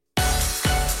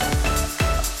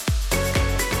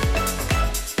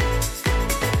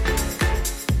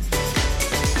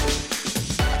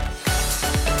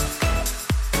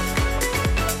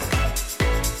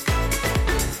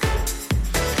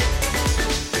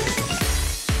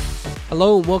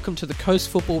Hello and welcome to the Coast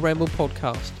Football Ramble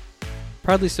podcast,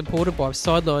 proudly supported by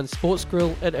Sideline Sports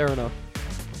Grill at Erina.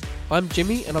 I'm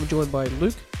Jimmy and I'm joined by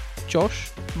Luke,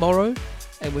 Josh, Morrow,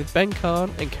 and with Ben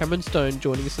Kahn and Cameron Stone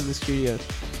joining us in the studio.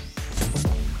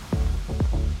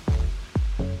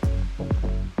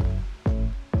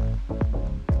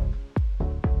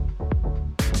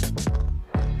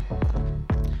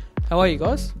 How are you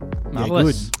guys?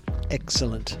 Marvellous. Good.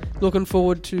 Excellent. Looking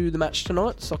forward to the match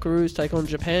tonight. Socceroos take on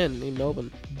Japan in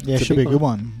Melbourne. Yeah, it should be a good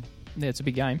one. Yeah, it's a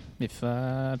big game. If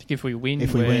we win,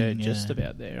 If we we're win, just yeah.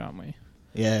 about there, aren't we?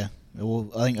 Yeah. Well,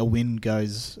 I think a win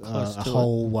goes Close a to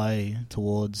whole way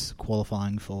towards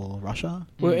qualifying for Russia.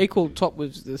 We're equal top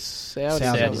with the Saudis,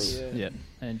 Saudis. aren't we? Yeah.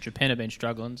 And Japan have been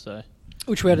struggling, so...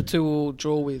 Which we had a 2-2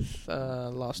 draw with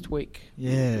last week.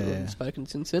 Yeah. We haven't spoken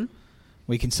since then.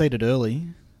 We conceded early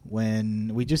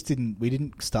when we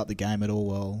didn't start the game at all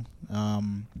well.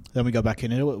 Then we got back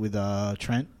into it with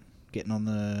Trent getting on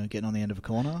the end of a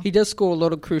corner. He does score a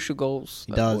lot of crucial goals.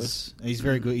 He does. He's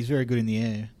very good. He's very good in the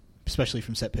air, especially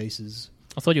from set pieces.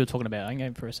 I thought you were talking about our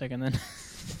game for a second then.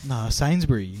 No,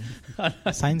 Sainsbury.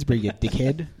 Sainsbury, you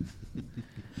dickhead.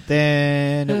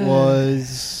 Then it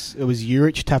was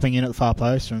Juric tapping in at the far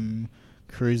post from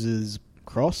Cruz's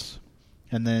cross,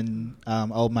 and then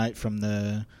old mate from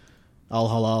the Al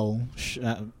Halal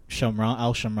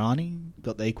Al Shamrani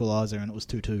got the equaliser, and it was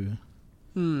 2-2.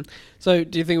 So,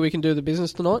 do you think we can do the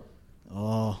business tonight?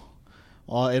 Oh,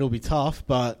 it'll be tough,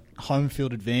 but home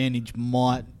field advantage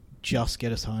might just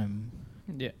get us home.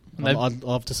 Yeah. I'd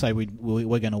love to say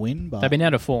we're going to win, but They've been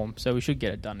out of form, so we should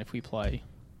get it done if we play.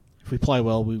 if we play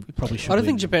well, we probably should. I don't win.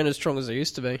 think Japan is as strong as they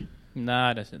used to be. Nah,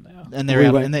 I don't think they are. And they're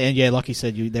out, and yeah, like you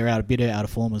said, they're a bit out of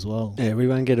form as well. Yeah, we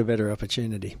won't get a better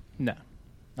opportunity. No.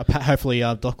 Hopefully,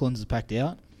 Docklands is packed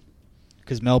out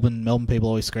because Melbourne people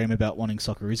always scream about wanting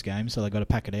Socceroos games, so they've got to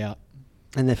pack it out.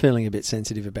 And they're feeling a bit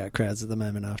sensitive about crowds at the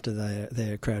moment after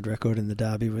their crowd record in the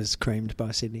derby was creamed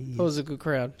by Sydney. That was a good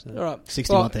crowd. So, All right.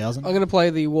 61,000. I'm going to play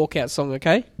the walkout song,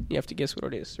 okay? You have to guess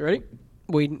what it is. Ready?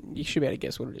 You should be able to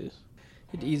guess what it is.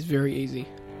 It is very easy.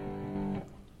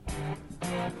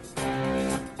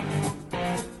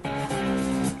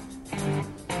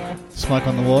 Smoke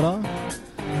on the water.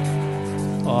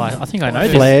 Oh, I think I know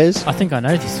this. Flares. I think I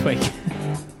know this week.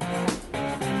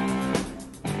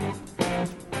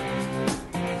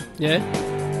 Yeah?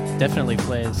 Definitely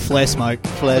flares. Flare smoke.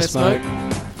 Flare Flare smoke.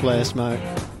 Flare smoke.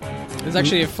 There's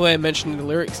actually a flare mentioned in the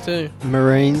lyrics too.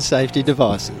 Marine safety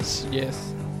devices.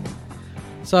 Yes.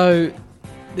 So,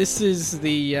 this is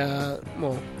the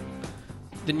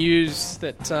news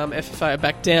that FFA are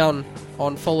back down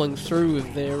on following through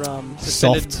with their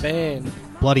suspended Soft. ban.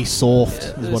 Bloody soft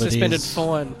is The what it is. suspended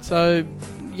fine. So,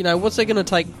 what's they going to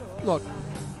take? Like,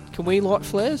 can we light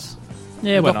flares?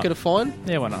 Yeah, why Not not? get a fine?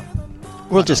 Yeah, why not?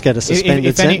 We'll just get a suspended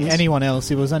If sentence. anyone else,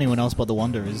 if it was anyone else but the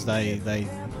Wanderers,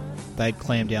 they'd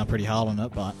clam down pretty hard on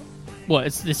it. But Well,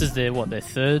 this is their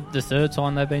third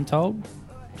time they've been told,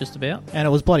 just about. and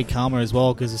it was bloody karma as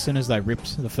well because as soon as they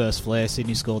ripped the first flare,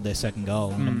 Sydney scored their second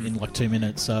goal in like 2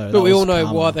 minutes. So, But that we was all know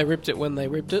karma. why they ripped it when they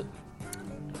ripped it.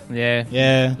 Yeah.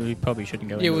 Yeah. We probably shouldn't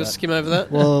go Yeah, into we'll that. skim over that.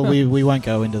 Well, we won't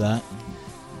go into that.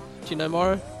 Do you know,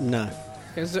 Morrow? No.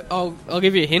 I'll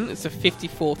give you a hint. It's the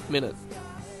 54th minute.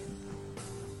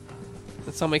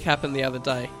 And something happened the other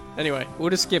day. Anyway, we'll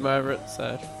just skim over it.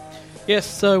 So, yes.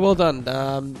 So well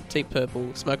done. Deep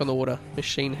Purple, Smoke on the Water,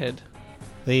 Machine Head.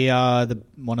 The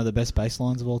one of the best bass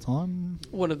lines of all time.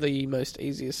 One of the most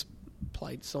easiest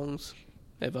played songs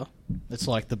ever. It's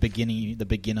like the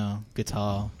beginner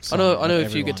guitar. I Song know of a few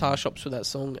everyone. guitar shops with that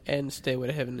song, and Stairway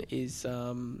to Heaven is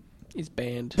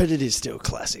banned. But it is still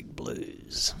classic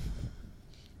blues.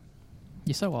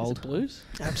 You're so Is it old. blues.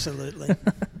 Absolutely.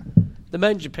 The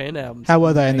main Japan albums. How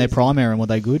were they in their amazing. prime era? And were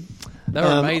they good? They were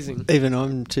amazing. Even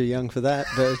I'm too young for that,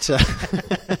 but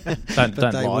Don't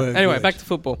they lie. were Anyway, good. back to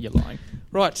football. You're lying.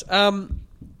 Right.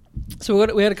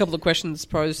 So we had a couple of questions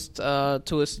posed to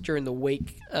us during the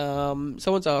week.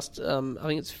 Someone's asked, I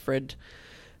think it's Fred,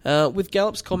 with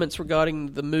Gallup's comments regarding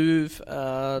the move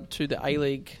to the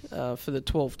A-League for the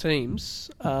 12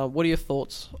 teams, what are your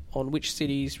thoughts on which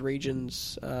cities,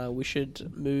 regions we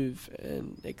should move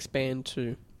and expand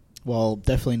to? Well,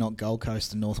 definitely not Gold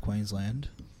Coast and North Queensland.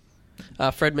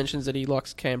 Fred mentions that he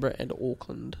likes Canberra and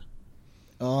Auckland.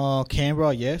 Oh,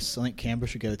 Canberra, yes. I think Canberra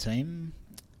should get a team.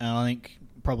 And I think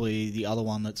probably the other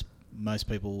one that's most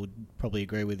people would probably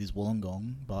agree with is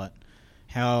Wollongong. But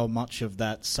how much of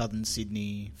that Southern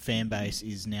Sydney fan base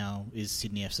is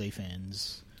Sydney FC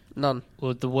fans? None.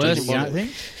 Well, the worst. You don't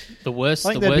think? The worst.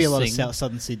 I think the there'd be a worst lot thing. of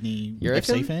Southern Sydney You FC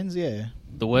reckon? fans, yeah.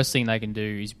 The worst thing they can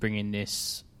do is bring in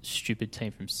this stupid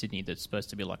team from Sydney that's supposed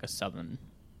to be like a southern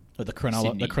But the Cronulla,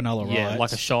 Sydney. the Cronulla Riots. Yeah,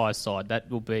 like a Shire side. That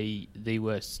will be the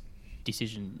worst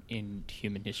decision in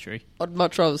human history. I'd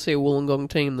much rather see a Wollongong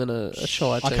team than a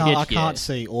Shire I team. can't. I Yeah. can't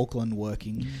see Auckland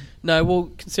working. No,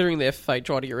 well, considering their fate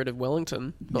tried to get rid of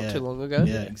Wellington not Yeah. too long ago.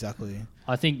 Yeah, exactly.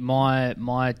 I think my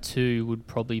two would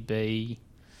probably be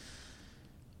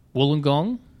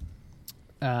Wollongong,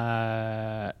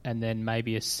 and then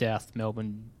maybe a South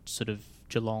Melbourne sort of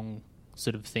Geelong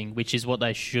sort of thing, which is what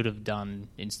they should have done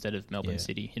instead of Melbourne Yeah.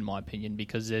 City, in my opinion,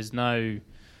 because there's no,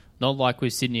 not like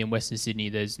with Sydney and Western Sydney,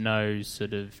 there's no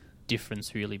sort of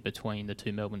difference really between the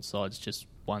two Melbourne sides, just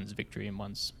one's Victory and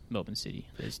one's Melbourne City.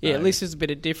 There's Yeah, no, at least there's a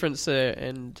bit of difference there,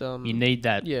 and you need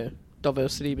that. yeah,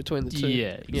 diversity between the two.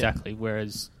 Yeah, exactly.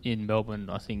 Whereas in Melbourne,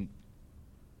 I think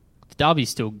the derby's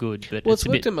still good, but Well, it's it's a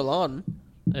worked bit. in Milan.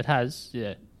 It has,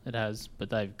 yeah, it has, but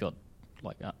they've got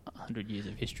like 100 years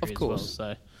of history Of as course.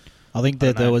 well. So I think I that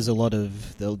don't there know. was a lot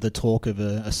of the talk of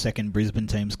a second Brisbane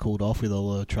team's called off with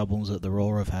all the troubles that the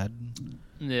Roar have had.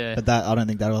 yeah, But that I don't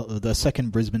think that the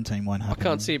second Brisbane team won't I happen.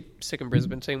 can't see a second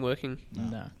Brisbane team working.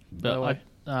 no. No way.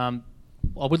 But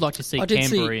I would like to see I did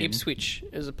see Canberra in. Ipswich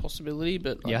as a possibility,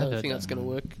 but Yeah, I I don't heard think that. that's going to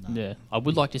work. Yeah, I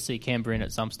would like to see Canberra in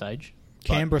at some stage. but-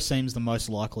 Canberra seems the most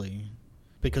likely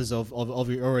because of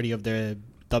already of their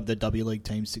the W League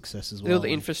team's success as well. All the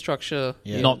infrastructure.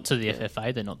 Yeah. Not to the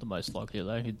FFA, they're not the most likely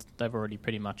though. They've already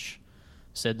pretty much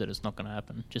said that it's not going to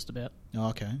happen, just about. Oh,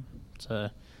 okay. So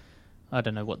I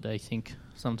don't know what they think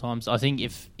sometimes. I think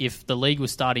if the league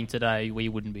was starting today, we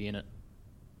wouldn't be in it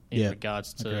in Yeah,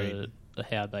 regards to agreed.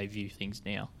 how they view things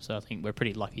now. So I think we're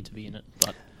pretty lucky to be in it.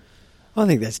 But I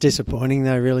think that's disappointing,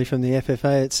 though, really, from the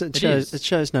FFA. is. It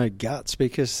shows no guts,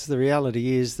 because the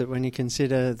reality is that when you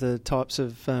consider the types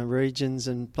of regions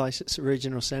and places,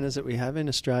 regional centres that we have in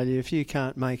Australia, if you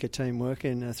can't make a team work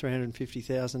in a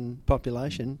 350,000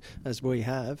 population, as we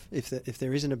have, if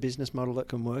there isn't a business model that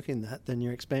can work in that, then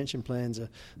your expansion plans are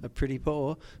pretty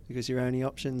poor, because your only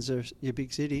options are your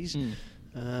big cities.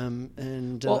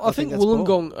 Well, I think that's poor.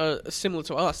 Wollongong, similar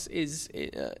to us, is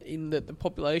in that the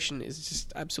population is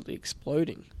just absolutely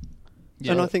exploding.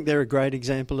 yeah, And I think they're a great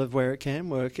example of where it can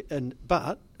work,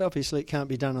 but obviously it can't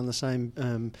be done on the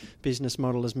same business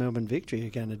model as Melbourne Victory are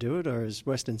going to do it, or as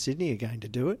Western Sydney are going to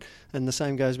do it. And the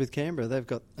same goes with Canberra. They've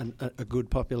got a good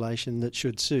population that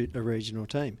should suit a regional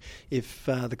team. If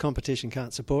the competition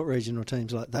can't support regional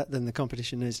teams like that, then the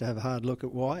competition needs to have a hard look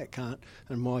at why it can't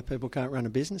and why people can't run a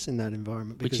business in that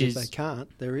environment. Which Because if is- they can't,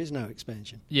 there is no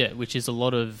expansion. yeah, which is a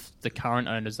lot of the current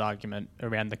owners' argument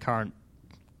around the current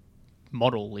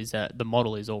model, is that the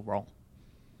model is all wrong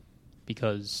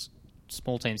because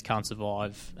small teams can't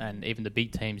survive, and even the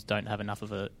big teams don't have enough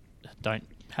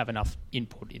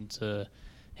input into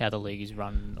how the league is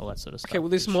run, all that sort of stuff. Okay, well,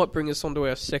 this which- might bring us on to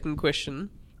our second question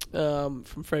from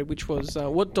Fred, which was,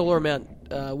 what dollar amount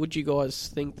would you guys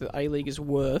think the A-League is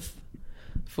worth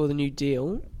for the new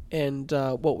deal, and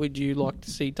what would you like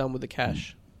to see done with the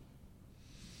cash?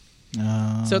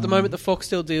 So at the moment, the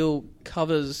Foxtel deal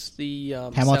covers the how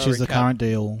much salary is the cap. current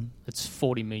deal? It's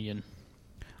 40 million.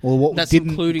 Well, what That's didn't,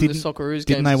 including the didn't- Socceroos games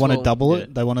Didn't they as want to well. double Yeah.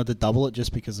 it? They wanted to double it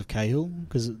just because of Cahill,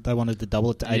 because they wanted to double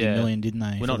it to 80 Yeah. million, didn't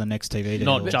they? We're for not- the next TV deal.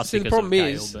 not But just see, the because problem of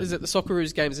Gale, is but- that the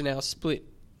Socceroos games are now split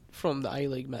from the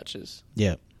A-League matches.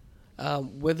 Yeah.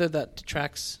 Whether that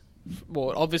detracts,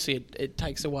 well, obviously it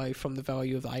takes away from the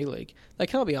value of the A-League. They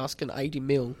can't be asking 80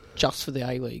 mil just for the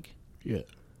A-League. Yeah.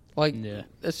 Like, Yeah.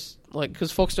 it's like,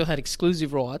 because Foxtel had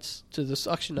exclusive rights to this.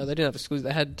 Actually, no, they didn't have exclusive.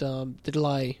 They had the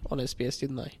delay on SBS,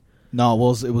 didn't they? No, it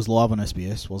was live on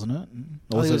SBS, wasn't it?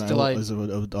 Or I think it was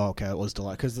delayed. Okay, it was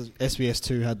delayed because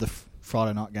SBS2 had the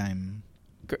Friday night game.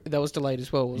 That was delayed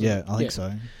as well, wasn't Yeah, it? I think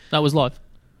so. No, it was live.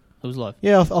 It was live.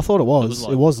 Yeah, I thought it was.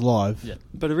 live. It was live. Yeah.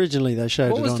 But originally they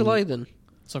showed What it was on... delayed then?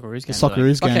 Socceroos The games.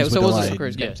 Socceroos Okay, games so it were was the delayed.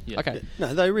 Socceroos Yeah, games. yeah. Okay.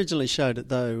 No, they originally showed it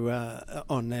though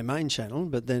on their main channel,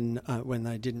 but then when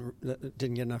they didn't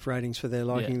get enough ratings for their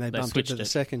liking, Yeah, they they bumped it switched to the it.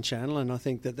 second channel, and I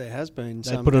think that there has been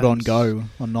They some. put it on games- Go,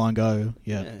 on 9 Go.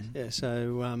 Yeah. Yeah.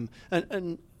 So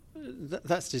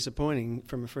that's disappointing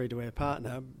from a free-to-air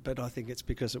partner, but I think it's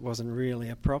because it wasn't really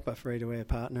a proper free-to-air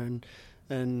partner.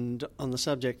 And on the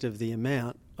subject of the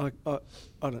amount, I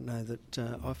don't know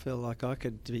that I feel like I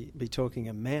could be talking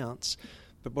amounts,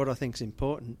 but what I think is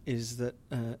important is that,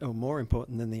 or more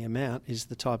important than the amount, is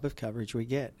the type of coverage we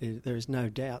get. There is no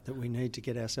doubt that we need to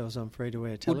get ourselves on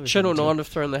free-to-air television. Well, Channel 9 have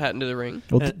thrown their hat into the ring.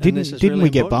 Well, And didn't this is didn't really we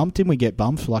get important. bumped? Didn't we get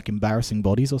bumped for like embarrassing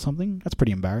bodies or something? That's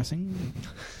pretty embarrassing.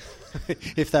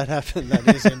 If that happened,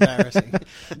 that is embarrassing.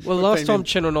 Well, We've last been time in-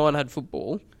 Channel 9 had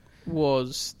football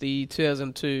was the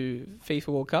 2002 FIFA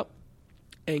World Cup,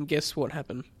 and guess what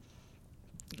happened?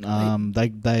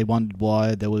 They wondered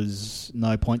why there was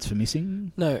no points for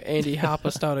missing. No, Andy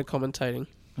Harper started commentating.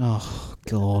 Oh,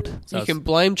 God. So You it's- can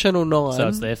blame Channel 9 So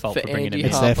it's their fault for bringing Andy him in.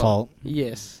 It's Harper. their fault.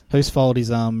 Yes. Whose fault is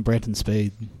Brenton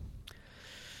Speed?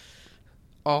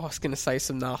 Oh, I was going to say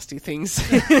some nasty things.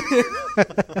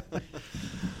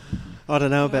 I don't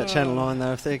know about Channel 9,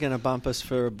 though. If they're going to bump us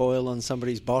for a boil on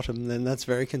somebody's bottom, then that's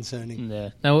very concerning. Yeah.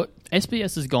 Now,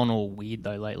 SBS has gone all weird,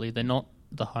 though, lately. They're not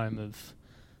the home of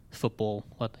football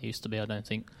like they used to be, I don't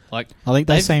think. Like, I think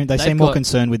they seem they've more got-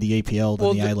 concerned with the EPL than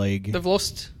Well, the A-League.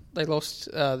 They lost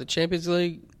the Champions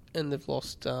League, and they've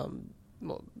lost.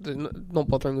 They're not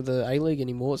bothering with the A League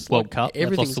anymore. It's World like Cup. They've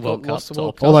Everything's lost the World got Cup lost the to World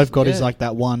Oxford. Cup. All they've got is Yeah. like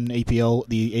that one EPL,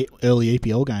 the early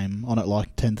EPL game on at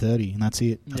like 10:30, and that's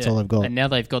it. That's all they've got. And now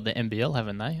they've got the NBL,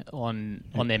 haven't they, on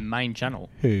their main channel,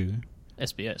 Who?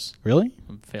 SBS. Really?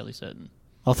 I'm fairly certain.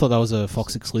 I thought that was a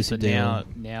Fox So exclusive deal.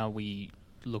 now we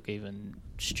look even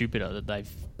stupider that they've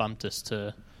bumped us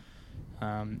to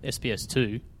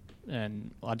SBS2,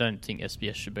 and I don't think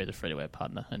SBS should be the free-to-air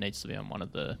partner. It needs to be on one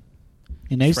of the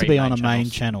It needs to three be on a main main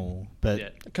channels. channel, but yeah.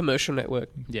 A commercial network.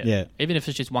 Yeah. Even if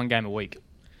it's just one game a week.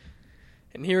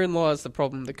 And herein lies the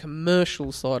problem: the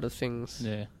commercial side of things.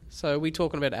 Yeah. So we're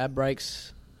talking about ad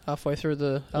breaks halfway through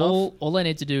the half. All they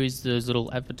need to do is those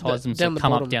little advertisements Down that the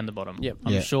come bottom. up down the bottom. Yep.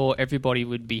 I'm Yeah. sure everybody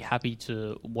would be happy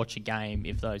to watch a game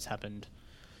if those happened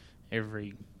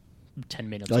every 10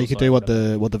 minutes. oh, or you could so, do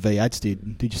whatever. what the V8s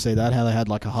did. Did you see that? How they had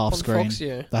like a half On screen. Fox,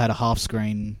 yeah. They had a half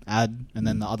screen ad, and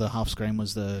then the other half screen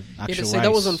was the Yeah, actual but see, race.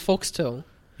 that was on Foxtel.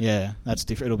 Yeah, that's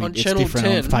different. On It's Channel different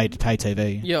 10. on pay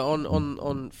TV. Yeah,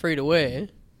 on free to air,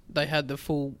 they had the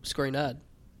full screen ad.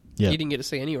 Yeah. You didn't get to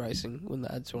see any racing when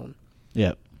the ads were on.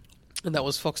 Yeah. And that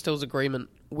was Foxtel's agreement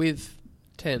with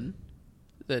 10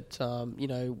 that,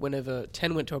 whenever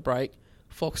 10 went to a break,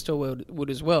 Foxtel would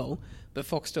as well, but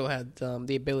Foxtel had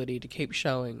the ability to keep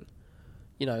showing,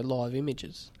 live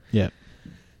images. Yeah.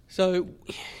 So,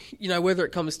 whether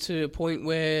it comes to a point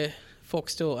where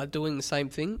Foxtel are doing the same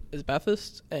thing as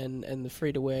Bathurst and the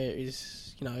free-to-air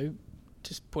is,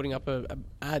 just putting up a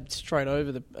ad straight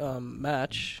over the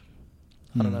match,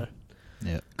 I don't know.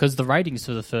 Yeah. Because the ratings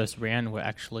for the first round were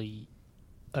actually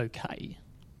okay.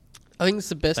 I think it's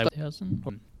the best. They were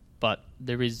 1,000. But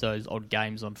there is those odd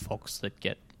games on Fox that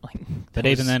get like. But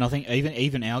even then, I think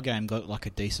even our game got like a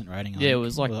decent rating. I Yeah, it think.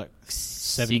 was like 7K. Or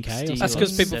 60 That's something.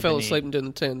 because people fell 70. asleep and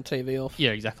didn't turn the TV off.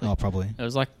 Yeah, exactly. Oh, probably. It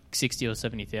was like 60 or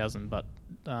 70,000, but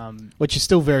Which is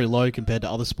still very low compared to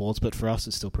other sports, but for us,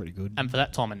 it's still pretty good. and for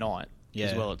that time of night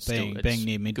as well, it's being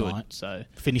near good, midnight, so.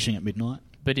 finishing at midnight.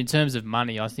 But in terms of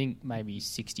money, I think maybe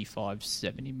 65,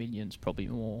 70 million is probably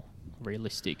more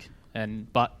realistic.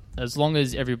 But as long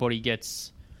as all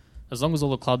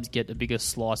the clubs get a bigger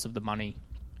slice of the money,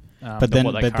 But than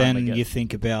what they then currently get. you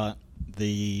think about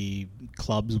the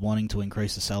clubs wanting to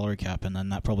increase the salary cap, and then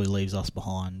that probably leaves us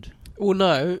behind. Well,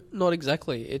 no, not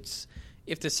exactly. It's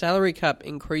if the salary cap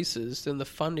increases, then the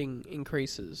funding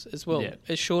increases as well. Yeah.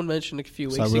 As Sean mentioned a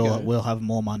few So weeks ago. we'll have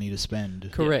more money to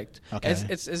spend. Correct. Okay.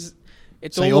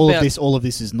 It's See, all about all of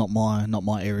this is not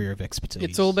my area of expertise.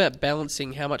 It's all about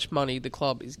balancing how much money the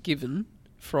club is given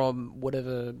from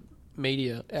whatever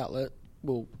media outlet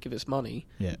will give us money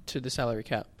Yeah. to the salary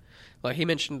cap. Like he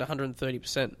mentioned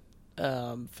 130%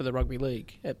 for the rugby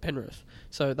league at Penrith.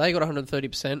 So they got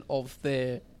 130% of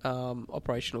their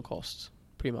operational costs,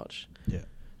 pretty much. Yeah.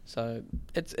 So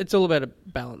it's all about a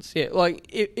balance. Yeah, like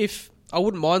if I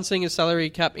wouldn't mind seeing a salary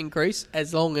cap increase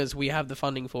as long as we have the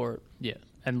funding for it. Yeah,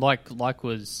 and like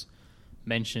was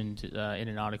mentioned in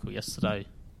an article yesterday,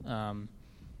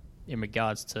 in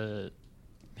regards to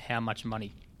how much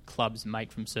money clubs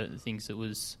make from certain things, it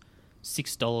was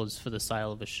 $6 for the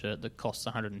sale of a shirt that costs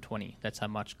 $120. That's how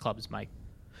much clubs make.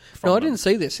 No, I them. didn't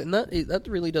see this, and that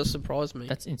really does surprise me.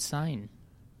 That's insane.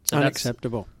 So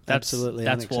Unacceptable. Absolutely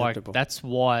unacceptable. That's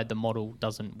why the model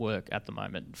doesn't work at the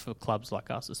moment for clubs like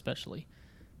us, especially.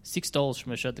 $6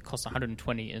 from a shirt that costs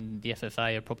 $120, and the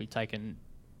FFA are probably taking.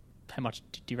 How much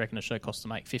do you reckon a shirt costs to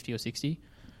make? 50 or 60?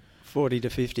 40 to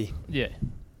 50. Yeah.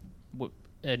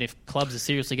 And if clubs are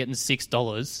seriously getting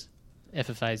 $6,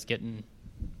 FFA is getting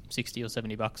 $60 or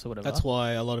 $70 or whatever. That's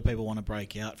why a lot of people want to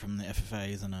break out from the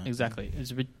FFA, isn't it? Exactly.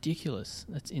 It's ridiculous.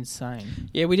 That's insane.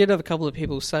 Yeah, we did have a couple of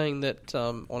people saying that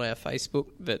on our Facebook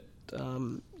that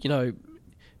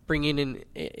bring in an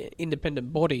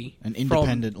independent body, An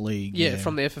independent league. yeah,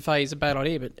 from the FFA is a bad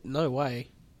idea, but no way,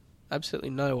 absolutely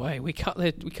no way. We cut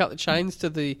the chains to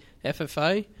the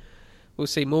FFA. We'll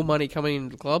see more money coming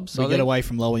into the clubs. We get away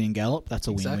from Lowy and Gallop. That's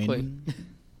a Exactly. win-win.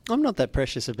 I'm not that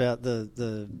precious about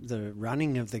the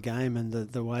running of the game and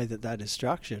the way that is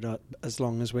structured, as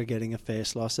long as we're getting a fair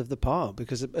slice of the pile,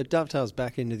 because it dovetails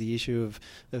back into the issue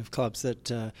of clubs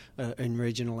that are in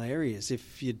regional areas.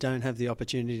 If you don't have the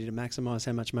opportunity to maximise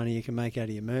how much money you can make out of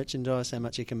your merchandise, how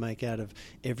much you can make out of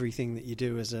everything that you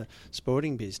do as a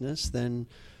sporting business, then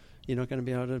you're not going to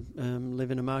be able to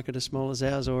live in a market as small as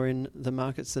ours, or in the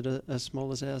markets that are as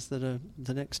small as ours that are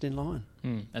the next in line.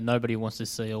 And nobody wants to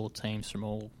see all teams from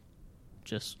all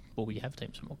we have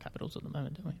teams from all capitals at the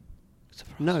moment, don't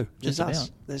we? No, Just there's us.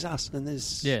 about. There's us, and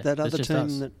there's Yeah, that there's other just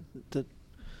team us. that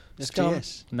Scum.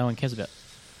 FGS. No one cares about.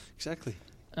 Exactly.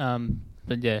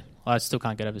 But yeah, I still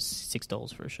can't get over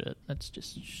 $6 for a shirt. That's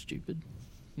just stupid.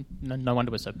 No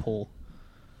wonder we're so poor.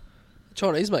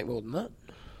 Chinese make more than that.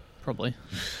 Probably.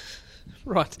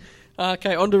 Right.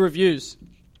 Okay, on to reviews.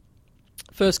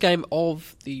 First game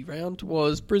of the round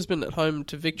was Brisbane at home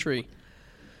to Victory.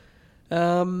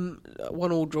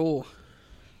 1-1 draw.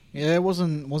 Yeah, it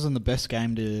wasn't the best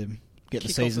game to get the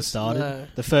Kick season off started. no.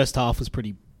 The first half was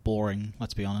pretty boring,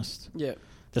 let's be honest. Yeah.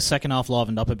 The second half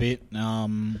livened up a bit.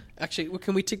 Actually,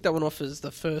 can we tick that one off as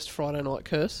the first Friday night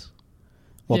curse?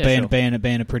 Yeah, sure.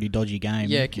 being a pretty dodgy game.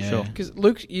 Yeah, sure. Because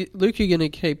Luke, you're going to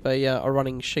keep a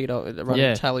running sheet, a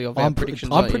running tally of our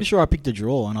predictions. I'm pretty sure I picked a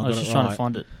draw, and I I was got just it trying right. to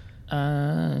find it.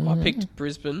 I picked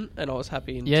Brisbane, and I was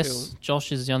happy until... Yes,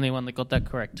 Josh is the only one that got that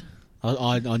correct.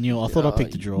 I knew. I thought I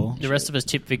picked a draw. The rest of us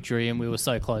tipped Victory, and we were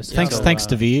so close. Thanks,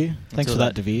 Devere. Thanks until for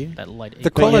that, Devere. That late. The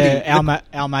But quality. yeah,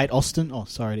 our mate Austin. Oh,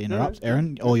 sorry to interrupt,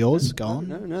 Aaron. All yours. Go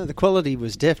on. No. The quality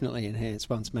was definitely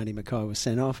enhanced once Matty Mackay was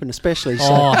sent off, and especially so.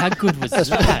 Oh, how good was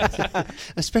that?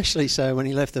 Especially so when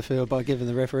he left the field by giving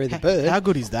the referee the bird. How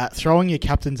good is that? Throwing your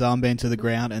captain's armband to the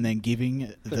ground and then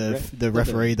giving the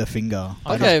referee the finger.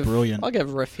 That's brilliant. I gave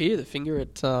ref here the finger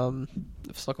at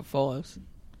Soccer Fives.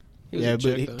 He was a Yeah,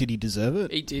 jerk, but though. did he deserve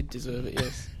it? He did deserve it,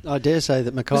 yes. I dare say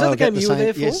that Mackay Was that the will get game the you were same.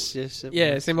 there for? Yes.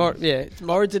 Yeah, so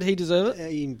Mora, did he deserve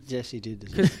it? Yes, he did.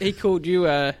 deserve Because he called you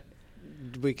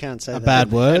We can't say A that.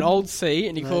 bad word. an old C,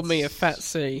 and he called me a That's- fat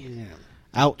C. Yeah.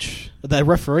 Ouch. The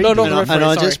referee. No, did not it. the referee. And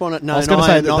I sorry. just want to. No, I was going to I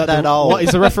say am not that the, old. What,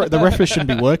 is the referee shouldn't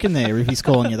be working there if he's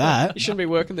calling you that. You shouldn't be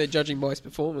working there judging by his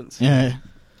performance. Yeah,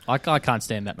 I can't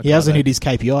stand Matt Mackay. he hasn't though. hit his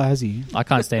KPI, has he? I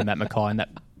can't stand Matt Mackay, and that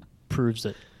proves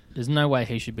it. There's no way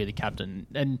he should be the captain.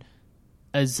 And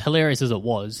as hilarious as it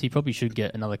was, he probably should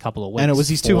get another couple of weeks. And it was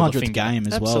his for the 200th finger. game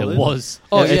as Absolutely. It was.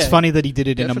 Oh, It's yeah. funny that he did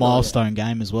it in a Definitely. milestone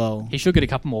game as well. He should get a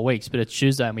couple more weeks, but it's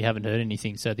Tuesday and we haven't heard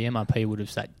anything, so the MRP would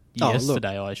have sat Oh,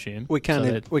 yesterday, I assume. We can't.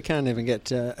 So that- We can't even get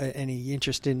any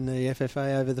interest in the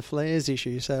FFA over the flares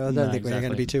issue. So I don't No, think we're going to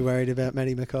exactly. be too worried about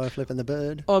Matty Mackay flipping the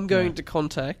bird. I'm going No. to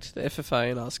contact the FFA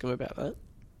and ask him about that.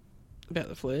 About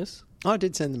the flares. I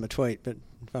did send them a tweet, but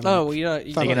Oh, well, you know... Are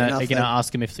you Funnily going enough, to they-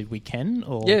 ask him if we can?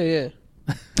 Or Yeah.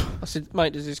 I said,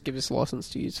 mate, does this give us license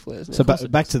to use flares now? So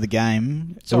back to the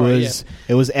game. Sorry,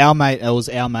 it was our mate,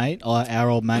 our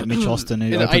old mate Mitch Austin who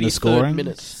In the opened the 83rd scoring,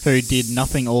 minute. who did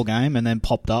nothing all game and then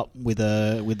popped up with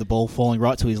the ball falling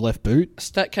right to his left boot. A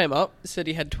stat came up, said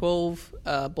he had 12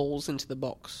 balls into the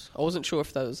box. I wasn't sure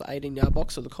if that was the 18-yard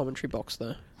box or the commentary box,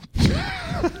 though.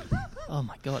 oh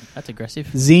my god, that's aggressive.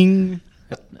 Zing!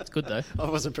 That's good though. I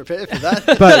wasn't prepared for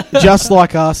that. But just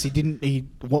like us,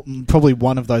 probably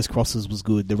one of those crosses was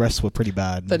good. The rest were pretty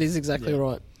bad. That is exactly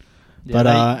right. Yeah, But, they,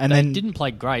 and they then- didn't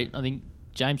play great. I think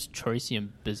James Troisi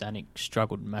and Bozanic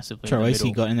struggled massively. in the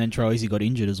middle. Troisi got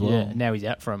injured as well. Yeah, and now he's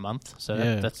out for a month, so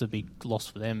Yeah. that's a big loss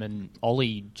for them. And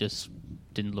Ollie just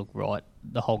didn't look right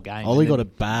the whole game. Ollie And got then- a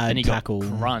bad then he tackle.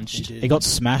 got crunched. He did. He got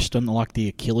smashed on the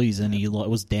Achilles and he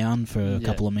was down for a Yeah.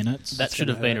 couple of minutes. That should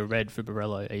gonna have been hurt. a red for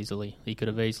Borello easily. He could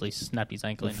have easily snapped his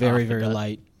ankle in very, half very with that.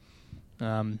 late.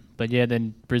 But yeah,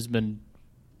 then Brisbane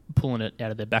pulling it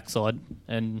out of their backside,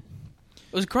 and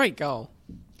It was a great goal.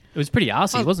 it was pretty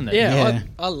arsey, wasn't it? Yeah, Yeah.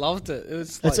 I loved it. It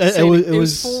was It's- like it seeing was- it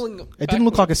was falling It didn't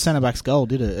look like a backwards. centre back's goal,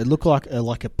 did it? It looked like a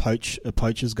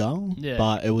poacher's goal. Yeah.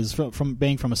 But it was from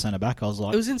being from a centre back. I was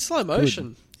like, It was in slow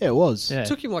motion. yeah, it was. Yeah. It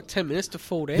took him like 10 minutes to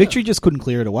fall down. Victory just couldn't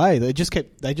clear it away. They just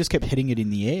kept hitting it in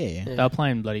the air. Yeah. They were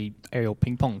playing bloody aerial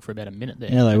ping pong for about a minute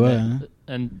there. Yeah, they were.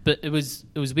 But it was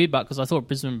weird, because I thought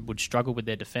Brisbane would struggle with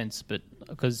their defence, but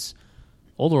because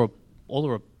all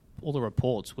the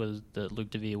reports was that Luke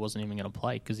Devere wasn't even going to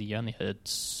play because he only had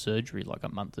surgery like a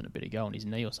month and a bit ago on his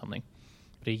knee or something.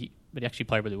 But he actually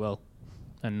played really well,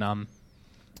 and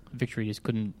Victory just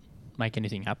couldn't make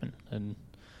anything happen. And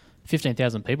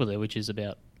 15,000 people there, which is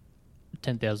about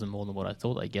 10,000 more than what I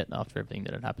thought they'd get after everything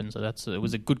that had happened. So it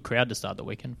was a good crowd to start the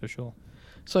weekend for sure.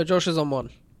 So Josh is on one.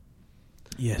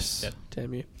 Yes. Yep.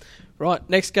 Damn you. Right,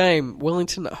 next game.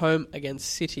 Wellington at home against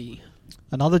City.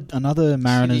 Another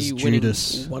Mariners City winning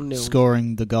Judas 1-0.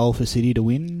 scoring the goal for City to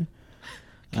win.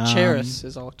 Caceres,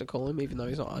 as I like to call him, even though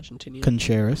he's not Argentinian.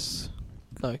 Concheras.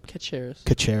 No, Caceres.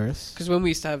 Caceres. Because when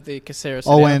we used to have the Caceres...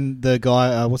 Oh, and the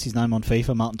guy, what's his name on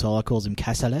FIFA? Martin Tyler calls him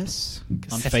Caceres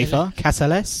on FIFA.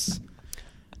 Caceres.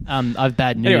 I have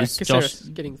bad Anyway, news. Caceres Josh,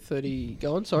 getting 30...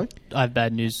 Go on, sorry. I have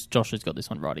bad news. Josh has got this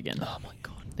one right again. Oh, my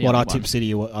God. The What, other I tip one.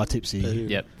 City? Or I tip City?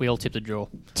 Yep, we all tipped a draw.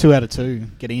 2 out of 2.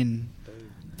 Get in.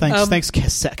 Thanks,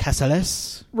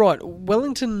 Caceres. Right,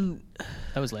 Wellington...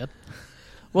 That was loud.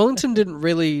 Wellington didn't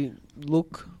really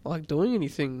look like doing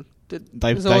anything.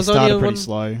 They was only started one- pretty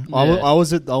slow. Yeah. I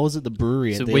was at the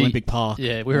brewery So at the we- Olympic Park.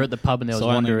 Yeah, we were at the pub and there was So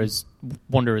I only-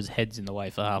 Wanderers heads in the way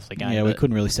for half the game. Yeah, we but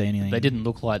couldn't really see anything. They didn't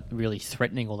look like really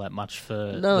threatening all that much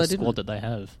for No, the they squad didn't. that they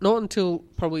have. Not until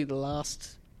probably the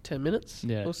last 10 minutes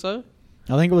Yeah. or so.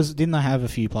 I think it was. Didn't they have a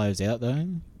few players out though?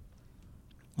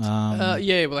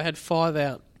 Yeah, well, they had 5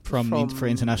 out for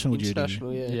international duty.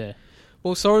 international, yeah. Yeah.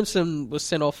 Well, Sorensen was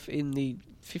sent off in the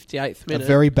 58th A minute.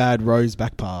 very bad Rose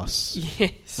back pass.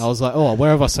 Yes. I was like, oh,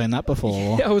 where have I seen that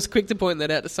before? I was quick to point that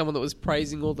out to someone that was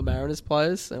praising all the Mariners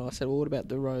players, and I said, well, what about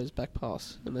the Rose back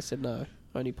pass? And they said, no,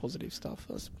 only positive stuff.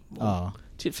 I was, well,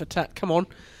 tit for tat, come on.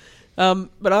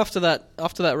 But after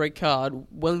that red card,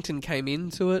 Wellington came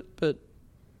into it, but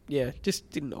yeah, just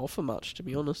didn't offer much, to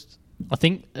be honest. I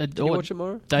think... Did you watch it,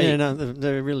 Mauro?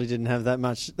 They really didn't have that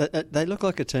much. They look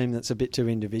like a team that's a bit too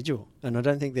individual, and I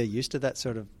don't think they're used to that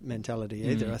sort of mentality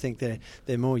either. I think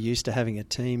they're more used to having a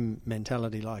team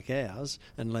mentality like ours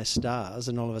and less stars,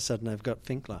 and all of a sudden they've got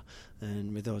Finkler.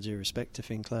 And with all due respect to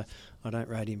Finkler, I don't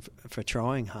rate him for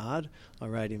trying hard. I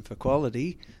rate him for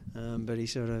quality, but he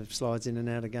sort of slides in and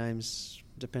out of games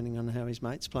depending on how his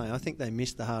mates play. I think they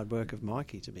missed the hard work of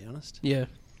Mikey, to be honest. Yeah.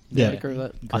 Yeah. I agree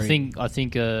with that. I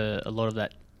think a lot of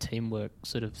that teamwork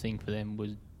sort of thing for them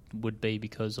would be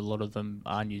because a lot of them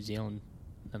are New Zealand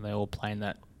and they all play in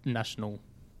that national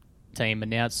team, and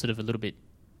now it's sort of a little bit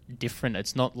different.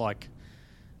 It's not like,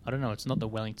 I don't know, it's not the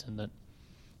Wellington that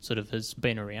sort of has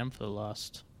been around for the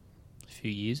last few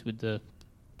years with the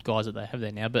guys that they have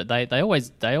there now, but they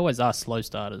always are slow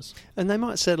starters. And they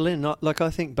might settle in. Like,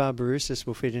 I think Barbarousis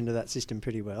will fit into that system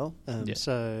pretty well.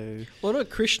 So, Well, I know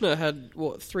Krishna had,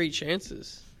 3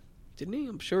 chances, didn't he?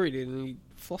 I'm sure he did, and he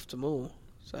fluffed them all.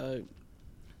 So,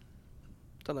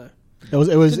 don't know.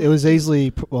 It was easily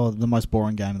the most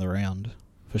boring game of the round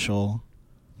for sure.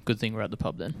 Good thing we're at the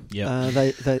pub then. Yeah.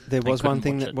 there was one couldn't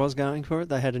thing watch that it. was going for it.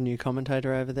 They had a new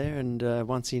commentator over there, and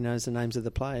once he knows the names of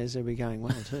the players, he'll be going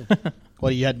well too.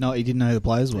 Well, he didn't know who the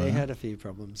players were. He had a few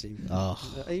problems.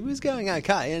 He was going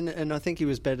okay, and I think he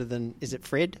was better than. Is it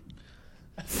Fred?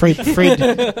 Fred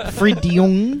de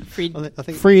Jong. I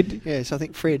think Fred. Yes, I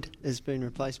think Fred has been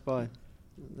replaced by.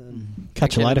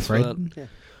 Catch you later, Thanks for Fred. Yeah.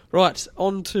 Right,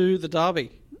 on to the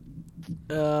derby,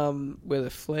 where the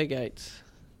Flaregates.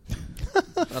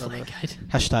 I don't know.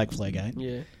 Hashtag Flaregate.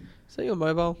 Yeah. Is that your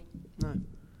mobile? No,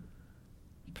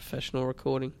 Professional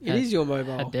recording. It is your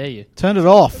mobile. How dare you? Turn it it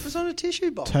off. was on a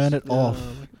tissue box. Turn it off.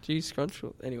 Geez, scrunch.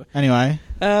 Anyway. Anyway,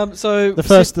 So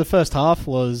the first half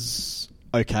was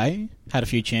okay. Had a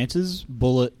few chances.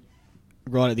 Bullet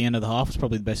right at the end of the half was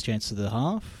probably the best chance of the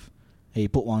half. He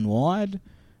put one wide.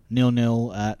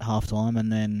 0-0 at half time,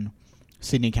 and then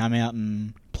Sydney came out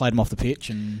and played them off the pitch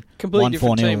and Completely won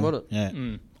different 4-0. team, wasn't it?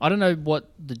 Yeah. I don't know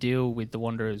what the deal with the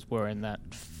Wanderers were in that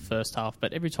first half,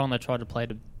 but every time they tried to play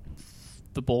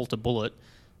the ball to Bullet,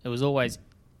 it was always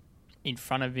in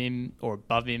front of him or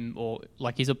above him, or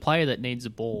like he's a player that needs the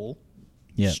ball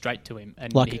straight to him,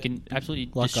 and he can absolutely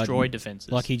destroy defenses.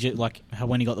 Like how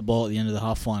when he got the ball at the end of the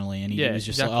half finally, and he was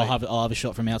just exactly. like, I'll have a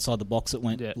shot from outside the box that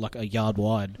went like a yard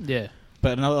wide. Yeah.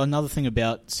 But another thing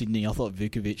about Sydney, I thought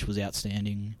Vukovic was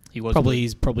outstanding. He was probably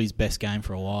his best game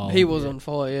for a while. He was on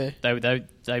fire, yeah.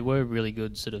 They were really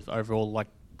good, sort of overall.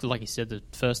 Like you said, the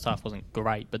first half wasn't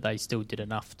great, but they still did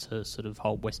enough to sort of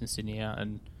hold Western Sydney out.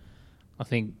 And I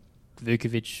think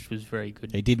Vukovic was very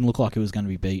good. He didn't look like he was going to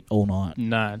be beat all night.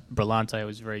 No, Brillante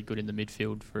was very good in the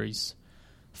midfield for his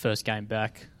first game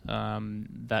back.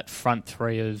 That front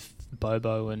three of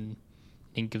Bobo and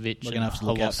Ninkovic We're and going to have to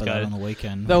look out for that on the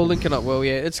weekend. They were linking up well,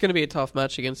 yeah. It's going to be a tough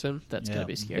match against them. That's going to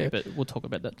be scary, but we'll talk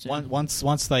about that soon.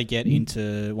 Once they get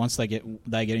into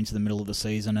the middle of the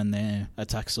season and their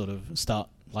attacks sort of start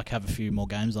have a few more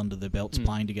games under their belts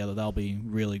playing together, they'll be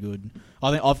really good.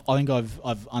 I think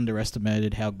I've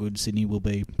underestimated how good Sydney will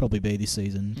probably be this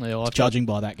season, judging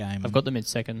by that game. I've got them in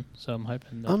second, so I'm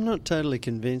hoping. I'm not totally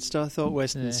convinced. I thought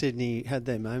Western Sydney had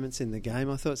their moments in the game.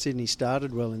 I thought Sydney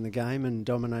started well in the game and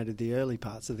dominated the early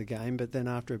parts of the game, but then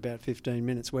after about 15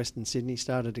 minutes, Western Sydney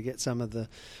started to get some of the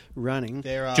running.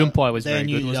 Junpai was very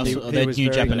good, wasn't he? Their new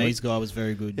Japanese guy was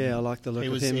very good. Yeah, I like the look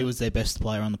of him. He was their best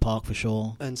player on the park for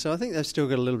sure. And so I think they've still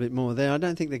got a little bit more there. I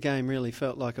don't think the game really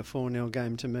felt like a 4-0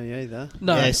 game to me either.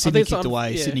 No, yeah, Sydney kicked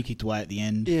away. Yeah. Sydney kicked away at the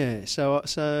end. Yeah, so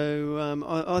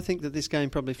I think that this game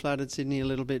probably flattered Sydney a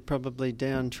little bit, probably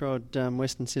downtrod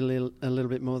Western Sydney a little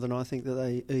bit more than I think that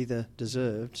they either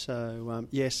deserved. So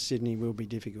yes, Sydney will be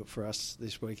difficult for us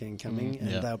this weekend coming,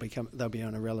 and they'll be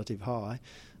on a relative high.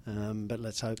 But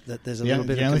let's hope that there's a little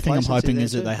bit of complacency. The only thing I'm hoping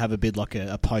is too. that they have a bit like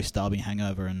a post-derby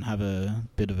hangover and have a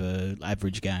bit of an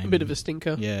average game. A bit of a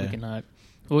stinker. Yeah. We can hope.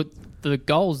 Well, the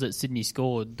goals that Sydney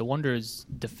scored, the Wanderers'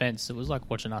 defence, it was like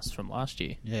watching us from last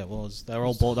year. Yeah, it was. They were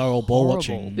all ball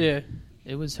watching. Yeah.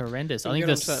 It was horrendous. I think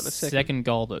the second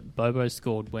goal that Bobo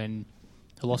scored when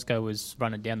Holosko was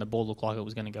running down, the ball looked like it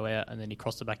was going to go out, and then he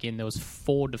crossed it back in. There was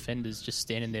 4 defenders just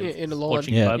standing there in a line.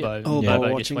 watching Bobo. Yeah. Oh,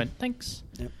 Bobo just went, thanks.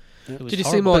 Yep. Did you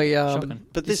see my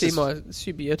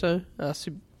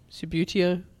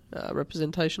Subutio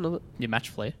representation of it? Your match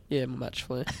flair? Yeah, my match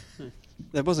flair.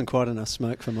 There wasn't quite enough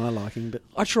smoke for my liking, but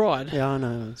I tried. Yeah, I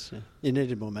know. You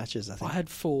needed more matches, I think. I had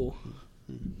 4.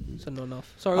 So not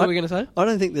enough. Sorry, what were we going to say? I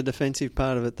don't think the defensive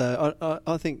part of it, though.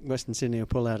 I think Western Sydney will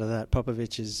pull out of that.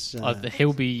 Popovic is...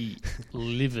 he'll be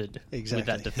livid exactly. with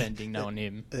that defending, knowing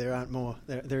him. There aren't more.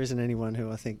 There isn't anyone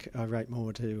who I think I rate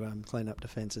more to clean up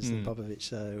defences than Popovic.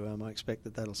 So I expect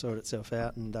that that'll sort itself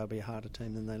out, and they'll be a harder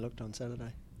team than they looked on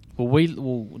Saturday.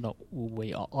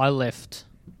 I left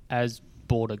as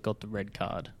Border got the red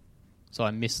card, so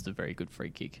I missed the very good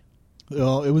free kick.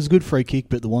 Well, it was a good free kick,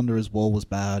 but the Wanderers' wall was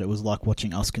bad. It was like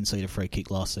watching us concede a free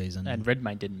kick last season. And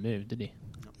Redmayne didn't move, did he?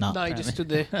 No, he just stood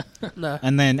there. No.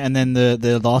 And then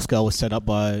the last goal was set up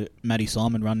by Matty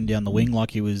Simon running down the wing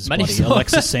like he was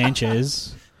Alexis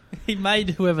Sanchez. He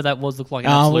made whoever that was look like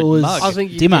an absolute mug. I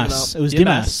think Dimas. It was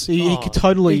Dimas. He could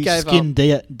totally skin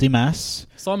Dimas.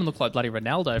 Simon looked like bloody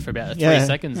Ronaldo for about 3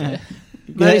 seconds there.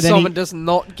 Matty Simon does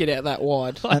not get out that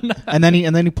wide. And then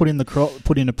he put in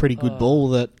a pretty good ball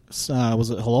that was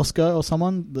it Holosko or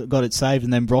someone that got it saved,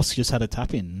 and then Bross just had a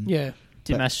tap in. Yeah.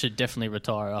 Dimas should definitely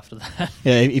retire after that.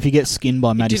 Yeah, if you get skinned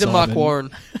by Matty Simon, Mark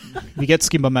Warren. If you get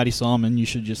skinned by Matty Simon, you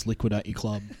should just liquidate your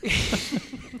club.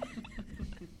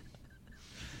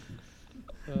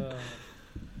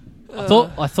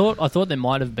 I thought there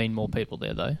might have been more people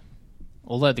there though.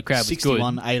 Although the crowd was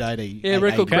 61, good. 880. Yeah,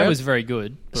 record crowd was very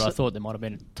good, but I thought there might have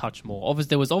been a touch more.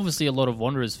 There was obviously a lot of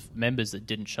Wanderers members that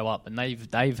didn't show up, and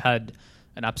they've had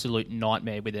an absolute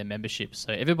nightmare with their memberships.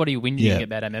 So everybody whinging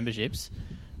about our memberships,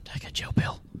 take a chill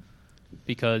pill.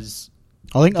 Because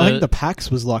I think the PAX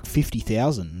was like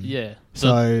 50,000. Yeah.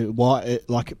 So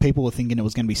people were thinking it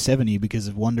was going to be 70 because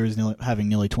of Wanderers having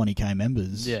nearly 20k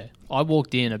members. Yeah. I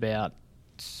walked in about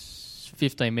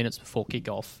 15 minutes before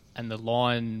kickoff, and the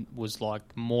line was like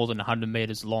more than 100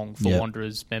 metres long for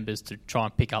Wanderers members to try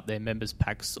and pick up their members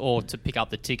packs or to pick up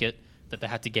the ticket that they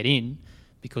had to get in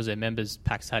because their members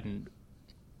packs hadn't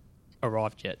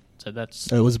arrived yet. So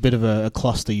it was a bit of a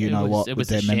cluster, with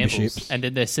their memberships. And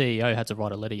then their CEO had to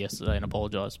write a letter yesterday and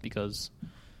apologise because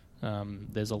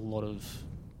there's a lot of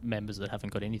members that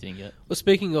haven't got anything yet. Well,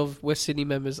 speaking of West Sydney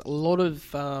members, a lot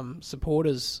of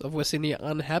supporters of West Sydney are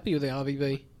unhappy with the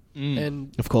RVB.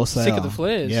 And of course they sick are. of the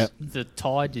flares. Yep. The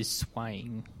tide is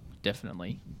swaying,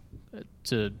 definitely,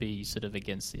 to be sort of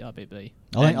against the RBB.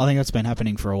 I think that's been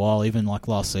happening for a while. Even like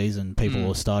last season, people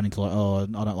were starting to I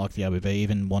don't like the RBB.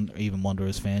 Even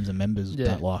Wanderers fans and members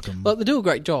don't like them. But they do a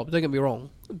great job. Don't get me wrong.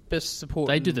 Best support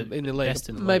they do in the league. Best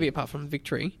in the maybe league. Apart from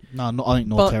Victory. No, I think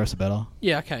North Terrace are better.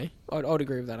 Yeah, okay. I'd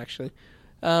agree with that actually.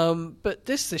 But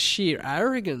this is the sheer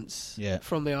arrogance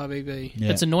from the RBB.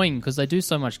 Yeah. It's annoying because they do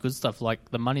so much good stuff,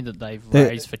 like the money that they've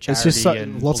raised for charity it's just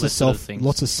and lots all of sort of things.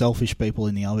 Lots of selfish people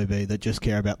in the RBB that just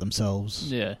care about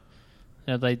themselves. Yeah,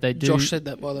 they do. Josh said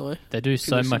that, by the way. They do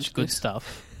so much good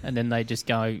stuff, and then they just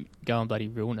go and bloody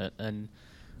ruin it, and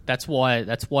that's why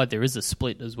there is a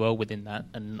split as well within that,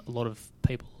 and a lot of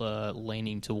people are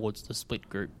leaning towards the split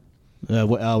group.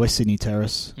 West Sydney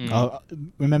Terrace.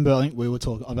 Remember, I think we were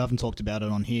talking. I haven't talked about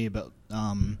it on here, but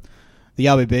the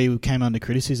RBB came under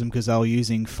criticism because they were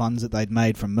using funds that they'd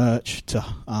made from merch to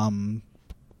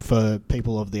for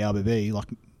people of the RBB, like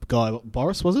Guy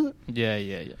Boris, was it?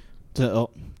 Yeah. To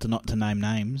not to name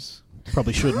names.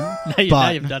 Probably shouldn't. Now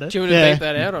but you've done it. Do you want to Yeah. beat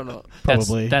that out or not?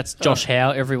 Probably. That's Josh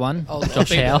Howe, everyone. I'll Josh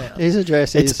beat that Howe. out. His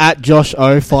address It's is at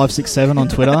Josh0567 on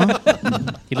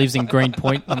Twitter. He lives in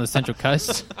Greenpoint on the Central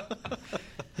Coast.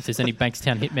 If there's any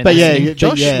Bankstown hitmen But yeah, listening. but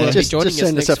Josh yeah. will be just joining us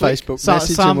send us a next week. Facebook So,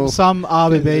 message. and we'll- some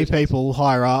RBB people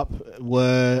higher up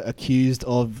were accused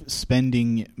of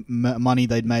spending money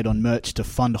they'd made on merch to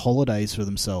fund holidays for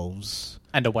themselves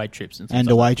and away trips and things and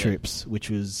like away that, yeah. trips, which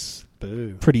was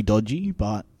Boo. pretty dodgy.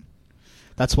 But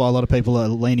that's why a lot of people are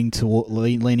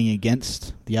leaning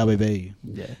against the RBB.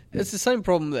 Yeah. It's the same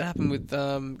problem that happened with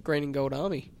Green and Gold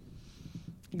Army.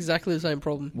 Exactly the same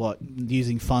problem. What,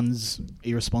 using funds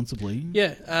irresponsibly?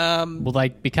 Yeah. Well, they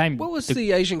became. What was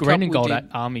the Asian Green Cup and we Gold did?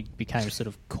 Army became sort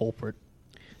of corporate.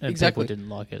 And Exactly. people didn't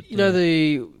like it. You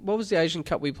know what was the Asian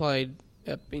Cup we played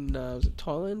up in was it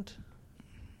Thailand?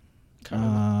 Can't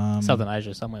remember. Southern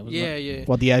Asia somewhere, wasn't Yeah, it? yeah.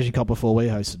 What, the Asian Cup before we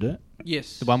hosted it?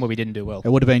 Yes. The one where we didn't do well. It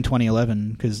would have been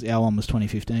 2011 because our one was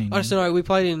 2015. I just don't know. We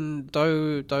played in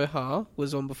Doha.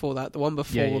 Was one before that. The one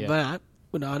before Yeah. that,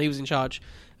 when Arnie was in charge.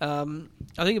 I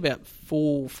think about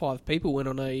 4 or 5 people went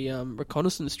on a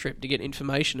reconnaissance trip to get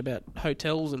information about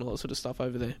hotels and all that sort of stuff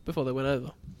over there before they went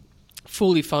over.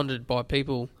 Fully funded by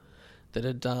people that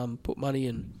had put money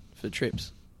in for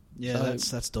trips. Yeah,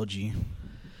 So- that's dodgy.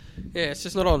 Yeah, it's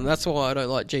just not on. That's why I don't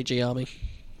like GG Army.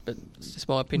 But it's just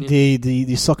my opinion. The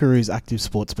Socceroos active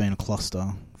sport's been a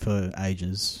cluster for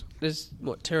ages. There's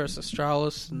Terrace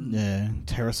Australis. And Yeah,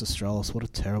 Terrace Australis, what a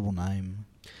terrible name.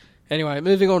 Anyway,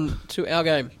 moving on to our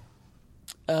game.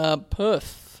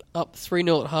 Perth up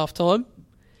 3-0 at half time.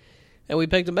 And we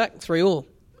pegged them back 3-all.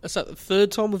 Is that the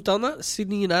third time we've done that?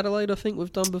 Sydney and Adelaide, I think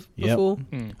we've done before.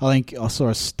 I think I saw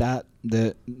a stat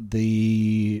that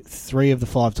the 3 of the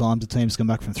 5 times the team's come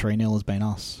back from 3-0 has been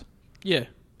us. Yeah.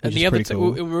 And Which the is other pretty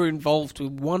cool. we were involved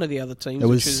with one of the other teams, It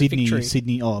was which was Sydney.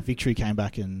 Victory. Victory came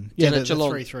back and Yeah, the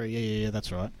Geelong. 3-3. Yeah,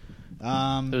 that's right.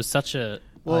 There was such a.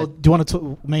 Well, do you want to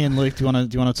talk, me and Luke? Do you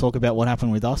want to talk about what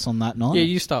happened with us on that night? Yeah,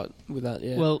 you start with that,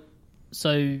 yeah. Well,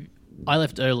 so I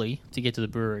left early to get to the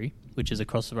brewery, which is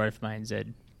across the road from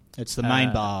ANZ. it's the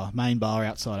main bar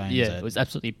outside ANZ. Yeah, it was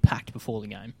absolutely packed before the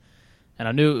game, and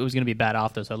I knew it was going to be bad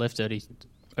after, so I left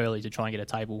early to try and get a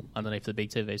table underneath the big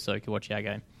TV so I could watch our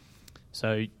game.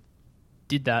 So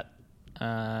did that.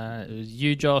 It was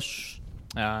you, Josh,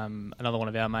 another one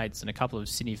of our mates, and a couple of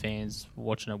Sydney fans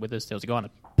watching it with us. There was a guy in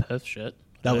a Perth shirt.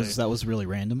 That was really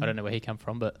random. I don't know where he come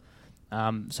from, but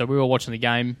so we were watching the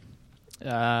game.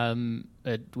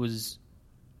 It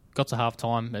got to half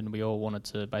time, and we all wanted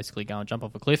to basically go and jump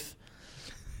off a cliff.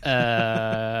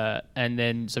 And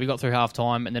then so we got through half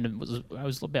time, and then it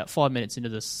was about 5 minutes into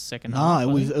the second half. No,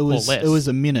 it was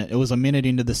a minute. It was a minute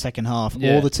into the second half.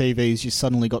 Yeah. All the TVs just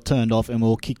suddenly got turned off, and we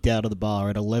were kicked out of the bar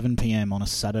at 11 p.m. on a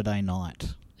Saturday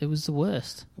night. It was the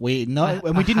worst. We I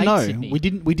didn't hate know. Sydney.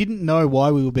 We didn't know why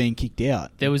we were being kicked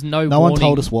out. There was no. No warning. one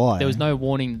told us why. There was no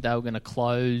warning that they were going to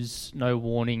close. No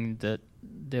warning that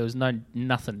there was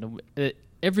nothing.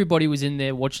 Everybody was in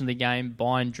there watching the game,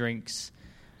 buying drinks.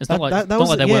 It's not like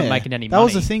they weren't making any money. That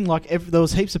was the thing. Like there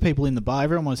was heaps of people in the bar.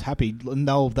 Everyone was happy, and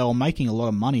they were making a lot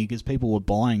of money because people were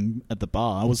buying at the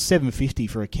bar. It was $7.50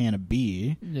 for a can of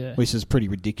beer, which is pretty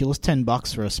ridiculous.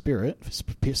 $10 for a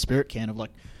spirit can of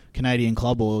like Canadian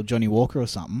Club or Johnny Walker or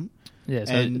something. Yeah,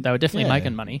 so And, they were definitely yeah.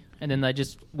 making money, and then they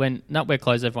just went, "No, we're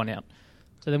closed everyone out."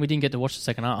 So then we didn't get to watch the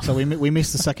second half. So we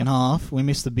missed the second half. We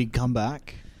missed the big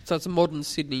comeback. So it's a modern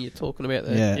Sydney you're talking about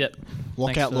there. Yeah. Yep.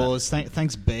 Lockout Thanks for laws.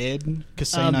 Thanks, Baird.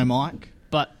 Casino Mike.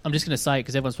 But I'm just going to say,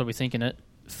 because everyone's probably thinking it,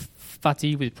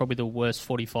 Futty was probably the worst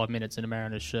 45 minutes in a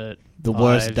Mariners shirt. The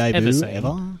worst I've debut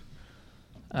ever.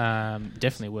 ever.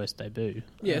 Definitely worst debut.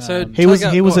 Yeah, so He was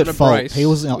Taggart at got an fault. brace He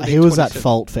was within at 27.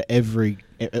 fault for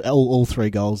all 3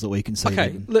 goals that we conceded.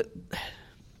 Okay,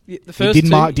 the first Did two,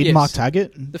 Mark yes.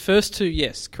 Taggart? The first 2,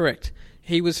 yes, correct.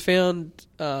 He was found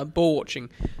ball watching.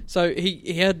 So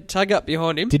he had Taggart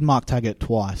behind him. Did Mark Taggart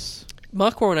twice?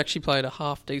 Mark Warren actually played a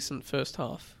half-decent first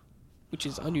half, which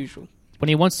is unusual. When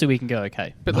he wants to, he can go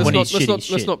okay. But when let's he's shit,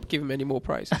 he's not give him any more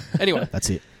praise. Anyway, That's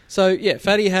it. so yeah,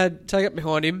 Fatty had Taggart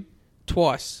behind him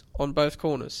twice on both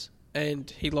corners, and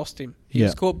he lost him. He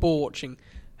was caught ball watching.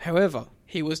 However,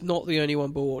 he was not the only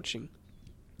one ball watching.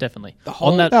 Definitely. The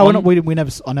whole- on that, No, on- we never.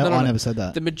 I No. never said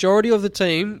that. The majority of the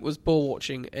team was ball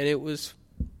watching, and it was,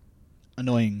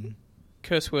 Annoying.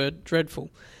 curse word,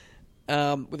 dreadful.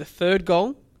 With a third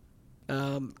goal,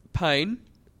 Payne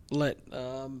let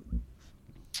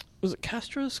was it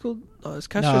Castro scored? No, it was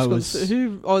Castro No, it scored. was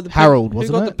Who? Harold, who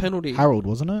wasn't got it? the penalty? Harold,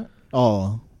 wasn't it?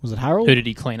 Oh, was it Harold? who did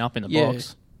he clean up in the Yeah.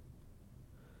 box?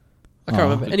 I can't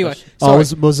remember. good Anyway, question. Oh,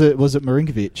 sorry. was it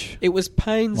Marinkovic? It was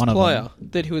Payne's One of player them.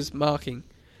 that he was marking.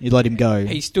 You let him go.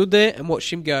 He stood there and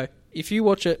watched him go. If you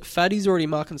watch it, Fatty's already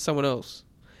marking someone else.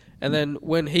 And then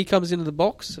when he comes into the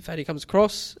box, Fatty comes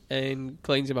across and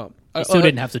cleans him up. He still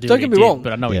didn't have to do don't what he get me did, wrong.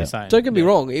 but I know what you're saying. Don't get me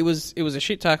wrong. It was a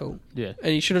shit tackle. Yeah.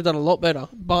 And he should have done a lot better.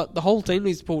 But the whole team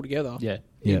needs to pull together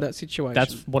in that situation.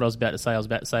 That's what I was about to say. I was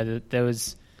about to say that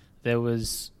there's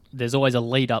always a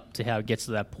lead up to how it gets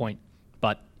to that point.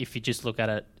 But if you just look at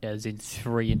it as in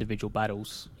 3 individual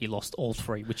battles, he lost all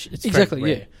 3, which it's exactly,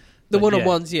 very rare. yeah. The But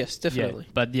one-on-ones, yes, definitely.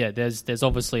 Yeah. But yeah, there's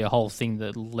obviously a whole thing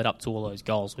that led up to all those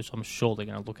goals, which I'm sure they're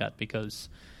going to look at because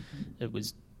it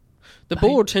was... The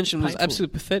ball retention was painful.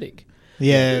 absolutely pathetic.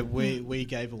 Yeah, we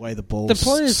gave away the ball The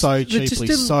players so just cheaply,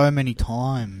 didn't- so many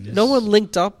times. No one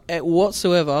linked up at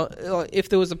whatsoever. Like, if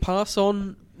there was a pass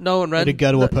on, no one ran. It'd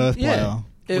go to a Perth yeah. player.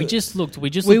 We just looked we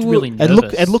really were-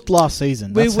 nervous. It looked last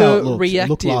season. We That's how were it looked. It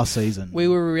looked reactive. last season. We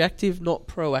were reactive, not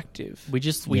proactive.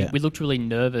 We looked really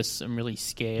nervous and really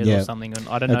scared Yeah. or something. And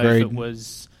I don't know if Agreed. it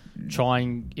was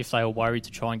if they were worried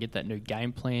to try and get that new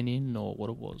game plan in or what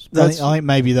it was. I think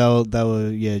maybe they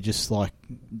were just like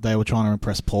they were trying to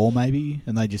impress Paul maybe,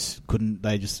 and they just couldn't.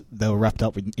 They were wrapped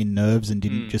up in nerves and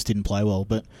didn't play well.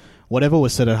 But whatever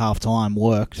was said at half time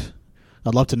worked.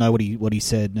 I'd love to know what he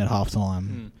said at half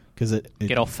time because it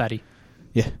Get off, Fatty.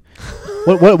 Yeah.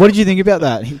 What did you think about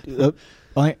that?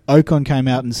 I think Ocon came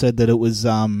out and said that it was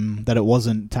that it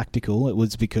wasn't tactical. It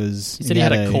was because he said he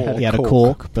had a cork. He had a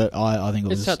cork, but I think it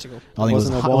was It's tactical. I think it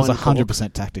was Wasn't a wine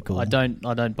 100% tactical. I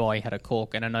don't buy he had a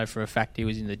cork, and I know for a fact he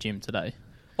was in the gym today.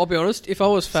 I'll be honest. If I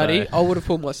was Fatty, I would have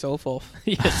pulled myself off.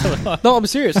 Yeah, so would I. No, I'm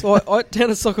serious. I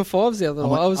down at Soccer Fives the other night.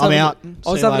 I was I'm having, out.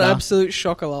 I was See you having an later. absolute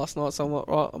shocker last night. So I'm like,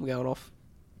 right, I'm going off.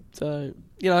 So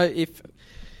if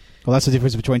Well, that's the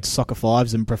difference between soccer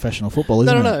fives and professional football,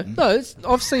 isn't it? no.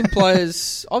 I've seen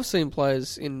players. I've seen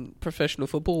players in professional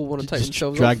football want to take Just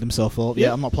themselves drag off. themselves off.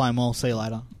 Yeah, I'm not playing well. See you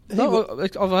later. No,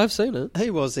 I've seen it.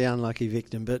 He was the unlucky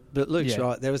victim, but Luke's Yeah.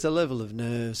 right. There was a level of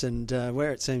nerves, and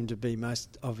where it seemed to be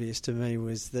most obvious to me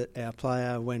was that our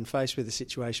player, when faced with a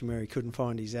situation where he couldn't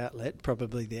find his outlet,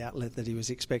 probably the outlet that he was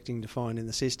expecting to find in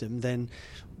the system, then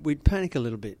we'd panic a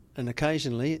little bit. And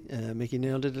occasionally, Mickey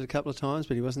Neal did it a couple of times,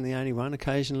 but he wasn't the only one.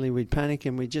 Occasionally we'd panic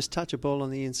and we'd just touch a ball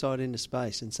on the inside into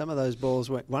space. And some of those balls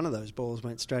one of those balls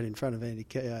went straight in front of Andy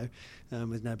Keogh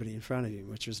with nobody in front of him,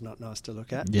 which was not nice to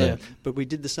look at. Yeah. But we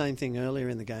did the same thing earlier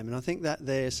in the game. And I think that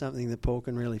there's something that Paul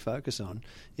can really focus on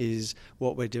is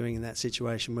what we're doing in that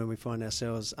situation when we find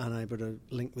ourselves unable to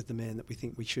link with the man that we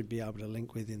think we should be able to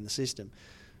link with in the system.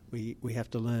 We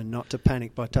have to learn not to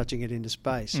panic by touching it into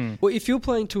space. Well, if you're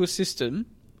playing to a system,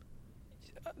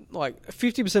 like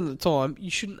 50% of the time,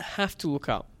 you shouldn't have to look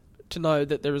up to know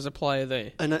that there is a player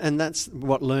there. And that's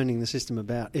what learning the system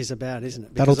is about, isn't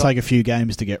it? That'll Because take a few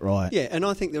games to get right. Yeah, and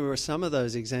I think there were some of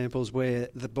those examples where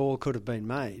the ball could have been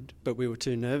made, but we were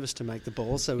too nervous to make the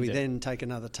ball, so we then take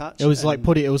another touch. It was like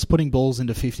putting balls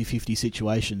into 50-50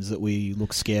 situations that we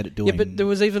look scared at doing. Yeah, but there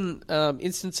was even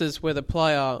instances where the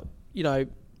player,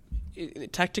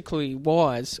 tactically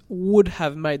wise, would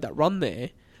have made that run there,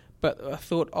 but I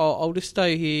thought, I'll just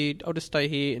stay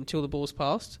here until the ball's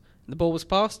passed. And the ball was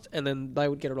passed, and then they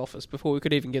would get it off us before we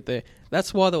could even get there.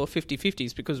 That's why there were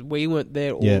 50-50s, because we weren't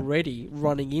there already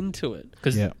running into it.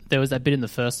 Because there was that bit in the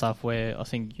first half where I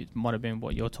think it might have been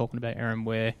what you're talking about, Aaron,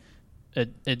 where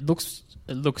it looks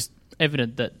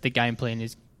evident that the game plan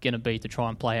is going to be to try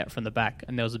and play out from the back,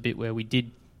 and there was a bit where we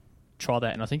did try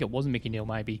that, and I think it was Mickey Neal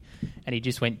maybe, and he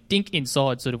just went dink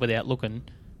inside sort of without looking,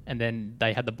 and then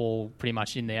they had the ball pretty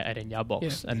much in their 18-yard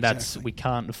box, and we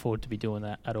can't afford to be doing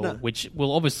that at all, which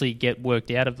will obviously get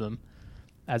worked out of them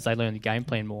as they learn the game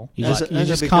plan more. You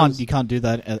can't do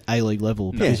that at A-League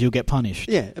level because you'll get punished.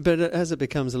 Yeah, but as it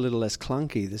becomes a little less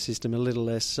clunky, the system, a little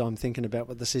less I'm thinking about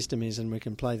what the system is and we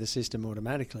can play the system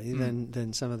automatically,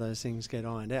 then some of those things get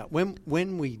ironed out.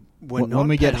 When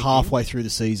we get halfway through the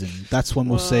season, that's when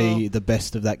we'll see the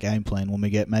best of that game plan. When we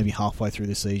get maybe halfway through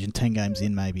the season, 10 games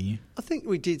in maybe. I think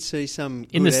we did see some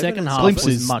in the second half. It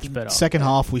was much better. Second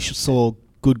half we saw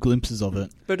good glimpses of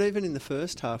it. But even in the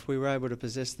first half, we were able to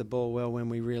possess the ball well when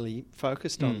we really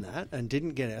focused on that and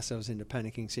didn't get ourselves into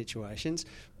panicking situations.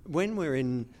 When we're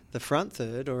in the front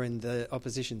third or in the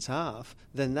opposition's half,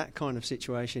 then that kind of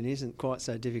situation isn't quite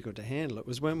so difficult to handle. It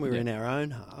was when we were in our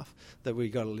own half that we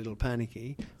got a little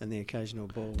panicky and the occasional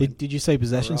ball. Did you see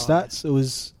possession stats? It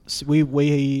was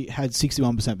we had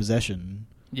 61% possession.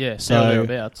 Yeah, so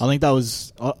thereabouts. I think that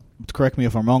was. Correct me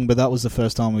if I'm wrong, but that was the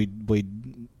first time we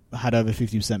had over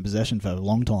 50% possession for a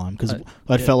long time because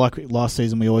it felt like last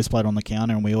season we always played on the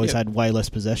counter and we always had way less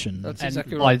possession. That's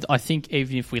exactly right. I think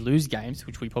even if we lose games,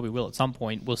 which we probably will at some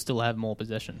point, we'll still have more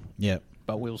possession. Yeah,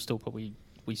 but we'll still probably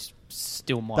we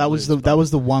still might. That was lose, that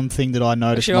was the one thing that I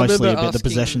noticed Actually, I mostly remember about the asking-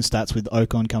 possession stats with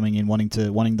Ocon coming in, wanting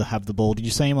to have the ball. Did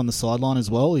you see him on the sideline as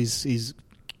well? He's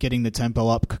getting the tempo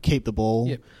up, keep the ball,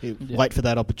 Yep. wait for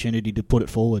that opportunity to put it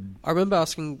forward. I remember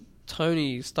asking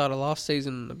Tony started last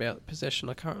season about possession.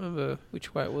 I can't remember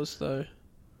which way it was though.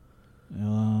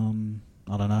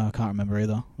 I don't know. I can't remember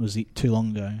either. It was too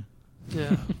long ago.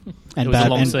 Yeah, And It was a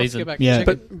long and- season. Let's go back Yeah. and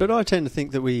check it. But I tend to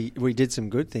think that we did some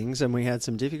good things and we had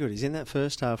some difficulties. In that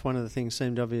first half, one of the things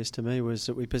seemed obvious to me was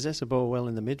that we possess the ball well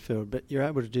in the midfield, but you're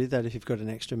able to do that if you've got an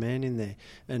extra man in there.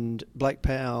 And Blake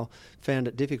Powell found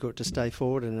it difficult to stay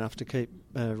forward enough to keep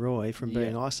Roy from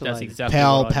being isolated. That's exactly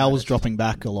Powell what I Powell was noticed. dropping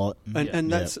back a lot.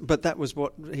 And but that was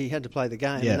what he had to play the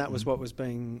game, Yeah. and that was what was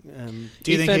being.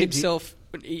 Do you He think found he- himself.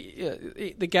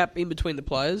 The gap in between the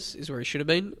players is where he should have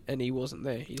been, and he wasn't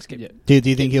there. He just kept. Yeah. Do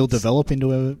you think he'll develop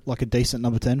into a decent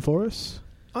number 10 for us?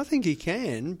 I think he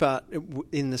can, but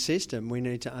in the system, we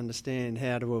need to understand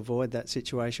how to avoid that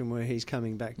situation where he's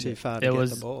coming back too far to get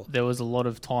the ball. There was a lot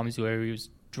of times where he was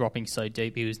dropping so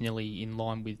deep he was nearly in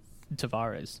line with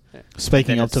Tavares.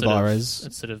 Speaking Then of it's sort Tavares,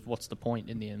 it's sort of what's the point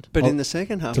in the end? But Oh, in the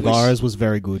second half, Tavares was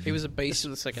very good. He was a beast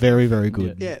in the second. very, very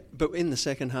good. Yeah, but in the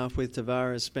second half with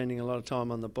Tavares spending a lot of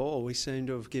time on the ball, we seem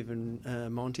to have given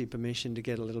Monty permission to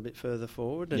get a little bit further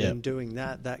forward, and Yeah. in doing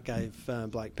that gave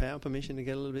Blake Powell permission to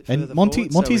get a little bit And further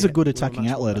Monty's forward. a good we were attacking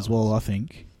much more outlet as well. balanced. I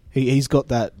think he's got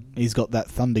that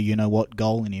thunder, you know what,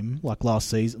 goal in him. Like last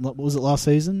season, what was it last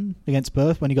season against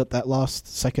Perth when he got that last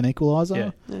second equaliser?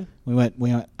 Yeah. Yeah. We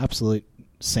went absolute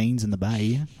scenes in the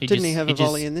bay. Didn't he have a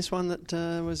volley in this one that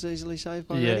was easily saved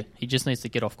by Yeah, Reddy? he just needs to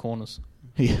get off corners.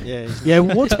 Yeah, Yeah,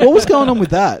 what was going on with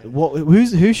that?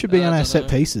 Who should be I on our don't set know.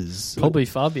 pieces? Probably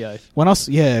Fabio. When I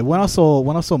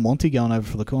saw Monty going over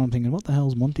for the corner, I'm thinking, what the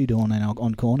hell's Monty doing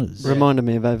on corners? Reminded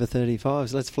me of over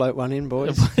 35s. Let's float one in,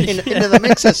 boys. Into the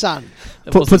mixer, son.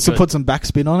 It Put wasn't good. some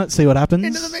backspin on it, see what happens.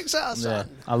 Into the mixer, Yeah, son.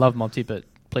 I love Monty, but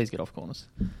please get off corners.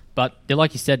 But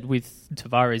like you said with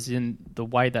Tavares, in the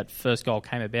way that first goal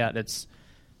came about, it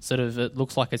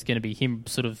looks like it's going to be him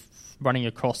sort of running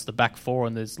across the back four,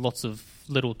 and there's lots of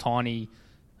little tiny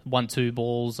 1-2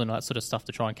 balls and that sort of stuff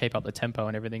to try and keep up the tempo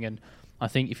and everything. And I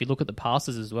think if you look at the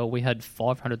passes as well, we had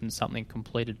 500 and something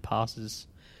completed passes.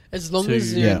 As long to-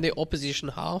 as they're Yeah. in the opposition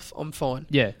half, I'm fine.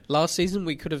 Yeah, Last season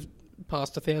we could have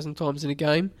passed 1,000 times in a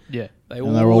game. yeah. They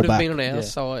And they're all would have back. been on our Yeah.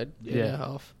 side in Yeah. our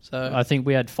half. So I think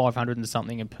we had 500 and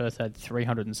something, and Perth had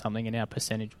 300 and something, and our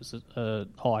percentage was a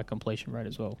higher completion rate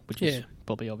as well, which is Yeah.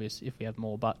 probably obvious if we have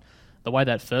more. But the way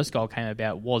that first goal came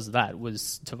about was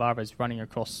Tavares running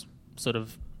across sort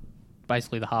of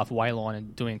basically the halfway line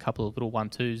and doing a couple of little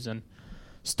 1-2s, and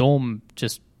Storm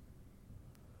just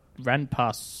ran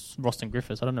past Roston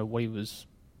Griffiths. I don't know what he was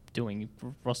doing.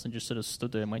 Roston just sort of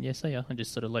stood there and went, "Yeah, see ya," and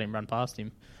just sort of let him run past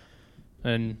him.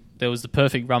 And there was the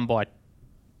perfect run by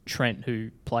Trent, who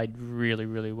played really,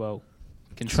 really well.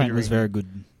 Trent was very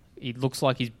good. He looks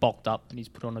like he's bulked up and he's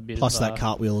put on a bit Plus of that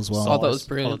cartwheel as well. Oh, that was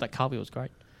brilliant. that cartwheel was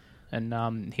great.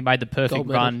 And he made the perfect Gold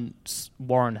medal. run.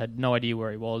 Warren had no idea where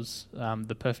he was.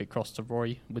 The perfect cross to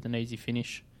Roy with an easy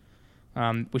finish.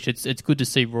 Which it's good to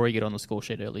see Roy get on the score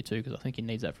sheet early too, because I think he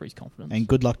needs that for his confidence. And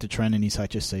good luck to Trent in his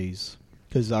HSCs.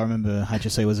 Because I remember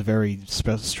HSC was a very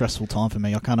stressful time for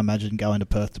me. I can't imagine going to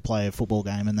Perth to play a football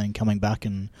game and then coming back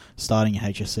and starting a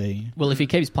HSC. Well, if he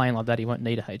keeps playing like that, he won't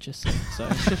need a HSC. So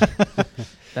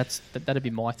that'd be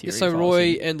my theory. So if I was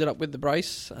Roy him. ended up with the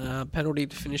brace penalty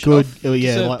to finish Good, it off.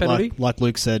 yeah, Deserved penalty. like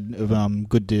Luke said,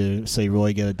 good to see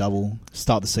Roy get a double,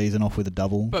 start the season off with a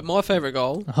double. But my favourite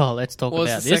goal Oh, let's talk was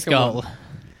about the this second goal. one.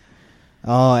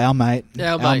 Oh, our mate,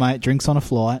 Our mate. drinks on a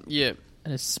flight, Yeah.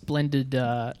 And a splendid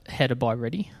header by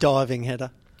Reddy. Diving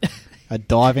header. a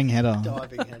diving header.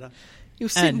 Diving header. You were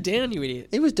sitting And- down, you idiot.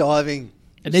 He was diving.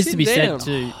 It needs to be Sitting down. said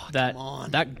too that come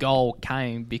on. that goal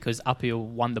came because Uphill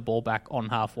won the ball back on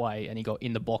halfway and he got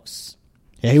in the box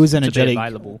Yeah, he was to be energetic.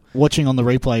 available. Watching on the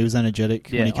replay, he was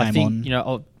energetic Yeah, when he came I think on. you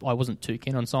know I wasn't too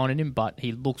keen on signing him, but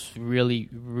he looks really,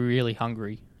 really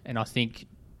hungry, and I think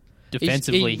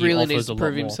defensively he really offers needs a to lot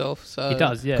prove more. himself. So He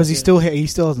does, yeah, Because he still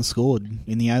hasn't scored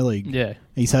in the A League. yeah,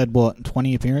 He's had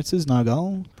 20 appearances, no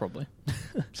goal, probably.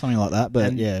 something like that. But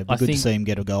And yeah, it'd be I good to think- see him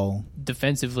get a goal.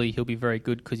 Defensively, he'll be very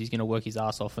good because he's going to work his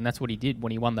ass off, and that's what he did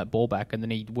when he won that ball back, and then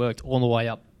he worked all the way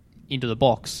up into the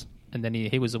box, and then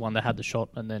he was the one that had the shot,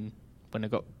 and then when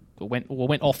it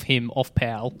went off him, off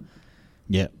Powell,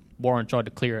 Yeah, Warren tried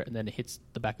to clear it, and then it hits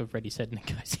the back of Reddy's head and it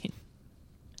goes in.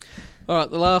 All right,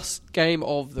 the last game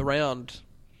of the round.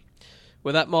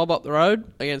 With that mob up the road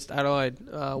against Adelaide,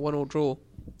 1-1 draw.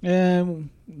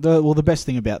 the best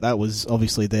thing about that was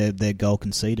obviously their goal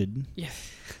conceded. Yeah.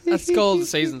 That's the goal of the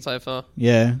season so far.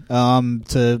 Yeah.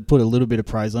 To put a little bit of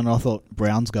praise on it, I thought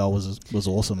Brown's goal was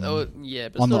awesome. Oh, yeah,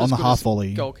 but on it's not the as good half as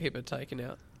volley. Goalkeeper taking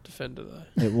out defender though.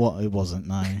 It wasn't,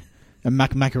 no. And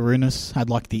Macaronis had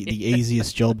like the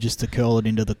easiest job, just to curl it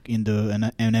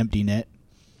into an empty net.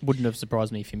 Wouldn't have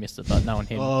surprised me if he missed it, but knowing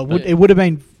him. It would have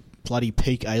been bloody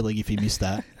peak A-League if he missed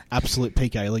that. Absolute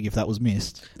peak A-League if that was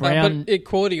missed. Brown, But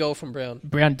quality goal from Brown.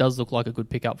 Brown does look like a good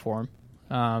pickup for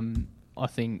him. I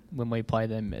think when we play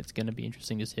them, it's going to be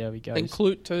interesting to see how he goes. And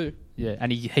Clute too. Yeah, and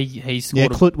he Yeah,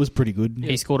 scored. Clute was pretty good.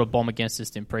 He scored a bomb against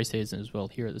us in pre-season as well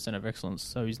here at the Centre of Excellence,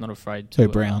 so he's not afraid to. So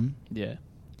Brown. Yeah,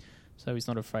 so he's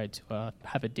not afraid to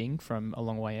have a ding from a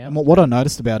long way out. And what I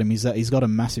noticed about him is that he's got a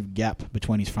massive gap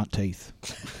between his front teeth.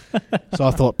 So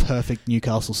I thought perfect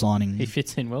Newcastle signing. He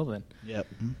fits in well then. Yep.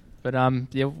 But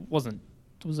yeah, it was an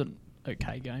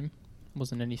okay game.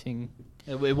 Wasn't anything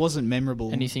It wasn't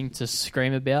memorable. to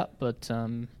scream about, but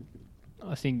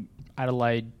I think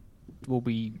Adelaide will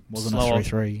be Wasn't slow a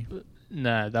 3-3.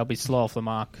 No, they'll be slow off the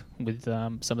mark with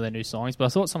some of their new signings. But I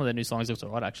thought some of their new signings looked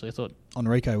alright, actually. I thought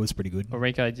Enrico was pretty good.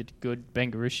 Enrico did good.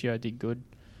 Ben Garuscio did good.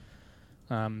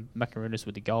 Macaronis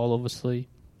with the goal, obviously.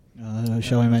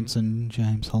 Shelley Manson,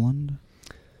 James Holland.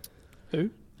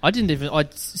 Who? I didn't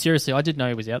know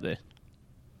he was out there.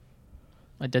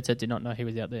 I dead set did not know he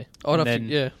was out there. Oh, and then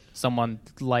yeah. someone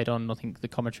late on, I think the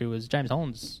commentary was James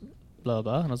Holland's blah,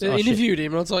 blah, blah. And I was They like, interviewed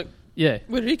him, and I was like, yeah.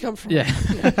 where did he come from? Yeah.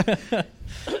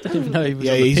 Didn't even know he was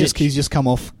Yeah, on the he's pitch. just come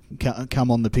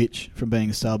on the pitch from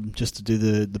being a sub just to do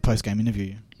the post game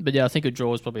interview. But yeah, I think a draw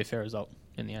was probably a fair result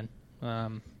in the end.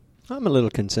 I'm a little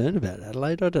concerned about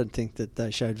Adelaide. I don't think that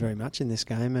they showed very much in this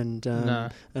game, and No.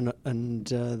 and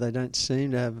they don't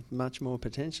seem to have much more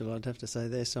potential. I'd have to say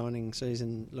their signing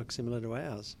season looks similar to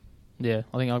ours. Yeah,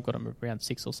 I think I've got them around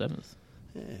 6th or 7th.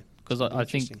 Yeah, Because I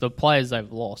Interesting. think the players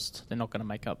they've lost, they're not going to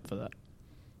make up for that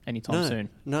anytime soon.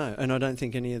 No, and I don't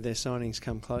think any of their signings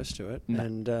come close to it. No.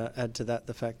 And add to that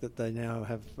the fact that they now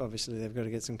have, obviously, they've got to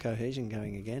get some cohesion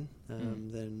going again.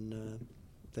 Then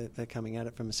they're coming at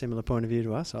it from a similar point of view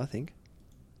to us, I think.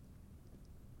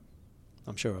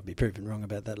 I'm sure I'll be proven wrong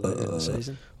about that later in the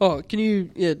season. Oh, can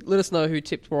you let us know who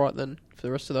tipped right then for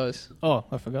the rest of those? Oh,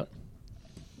 I forgot.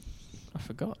 I'm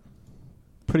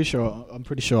pretty sure I'm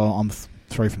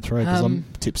 3 from 3 because I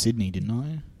tipped Sydney, didn't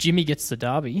I? Jimmy gets the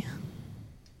derby.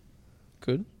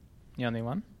 Good. The only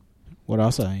one. What'd I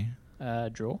say?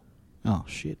 Draw. Oh,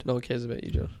 shit. No one cares about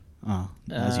you, Josh. Oh,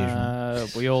 as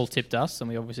usual. We all tipped us, and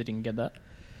we obviously didn't get that.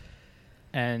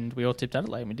 And we all tipped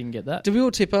Adelaide, and we didn't get that. Did we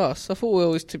all tip us? I thought we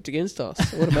always tipped against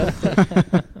us automatically.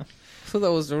 I thought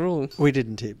that was the rule. We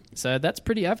didn't tip. So that's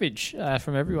pretty average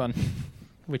from everyone,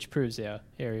 which proves our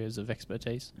areas of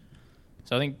expertise.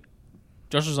 So I think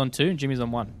Josh is on 2 and Jimmy's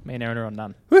on 1. Me and Aaron are on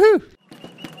none. Woohoo!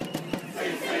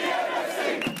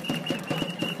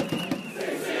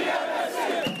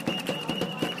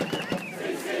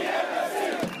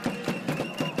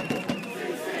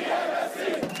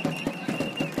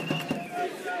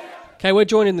 Okay, we're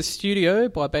joined in the studio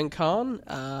by Ben Khan,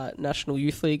 National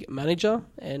Youth League manager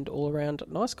and all-around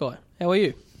nice guy. How are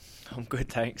you? I'm good,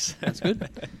 thanks. That's good.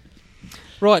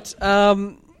 Right,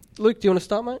 Luke, do you want to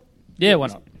start, mate? Yeah, why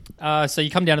not? So you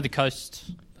come down to the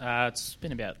coast. It's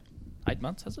been about 8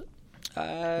 months, has it?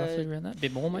 Roughly around that? A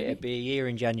bit more, maybe? Yeah, it'll be a year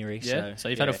in January. Yeah. So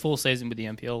you've had a full season with the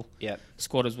NPL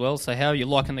squad as well. So how are you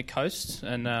liking the coast,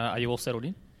 and are you all settled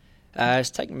in? It's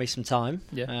taken me some time.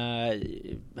 Yeah.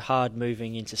 Hard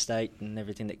moving interstate and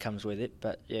everything that comes with it,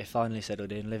 but yeah, finally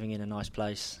settled in, living in a nice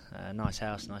place, nice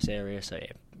house, nice area. So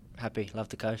yeah, happy. Love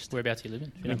the coast. Whereabouts are you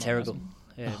living? I'm in Terrigal.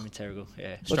 Yeah, I'm in Terrigal.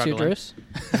 Yeah. What's your address?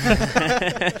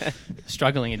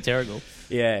 Struggling in Terrigal.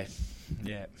 Yeah.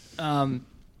 Yeah.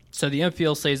 So the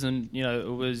NPL season, you know,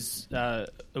 it was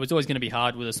always going to be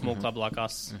hard with a small club like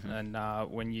us, and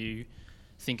when you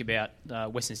think about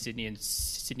Western Sydney and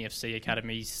Sydney FC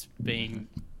academies being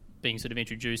sort of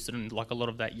introduced, and like a lot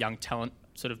of that young talent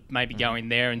sort of maybe going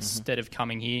there instead of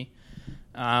coming here.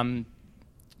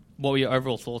 What were your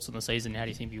overall thoughts on the season? How do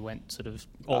you think you went sort of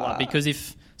all up? Because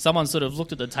if someone sort of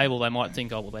looked at the table, they might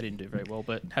think, oh, well, they didn't do very well.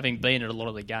 But having been at a lot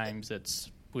of the games,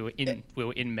 we were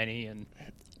in many and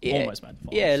almost made the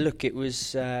finals. Yeah, look, it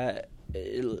was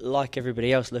like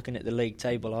everybody else looking at the league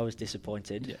table. I was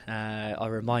disappointed. Yeah. I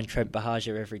remind Trent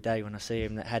Bahagia every day when I see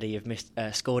him that had he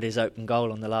have scored his open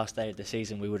goal on the last day of the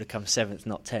season, we would have come 7th,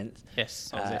 not 10th. Yes,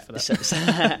 I was there for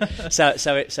that.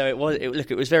 So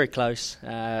it was very close.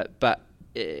 But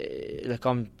look,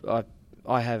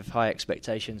 I have high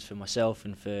expectations for myself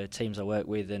and for teams I work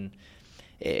with, and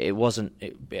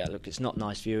look, it's not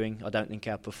nice viewing. I don't think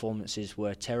our performances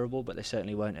were terrible, but they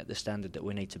certainly weren't at the standard that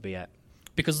we need to be at.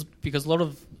 Because a lot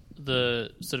of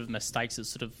the sort of mistakes that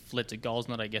sort of led to goals,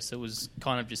 not I guess it was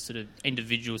kind of just sort of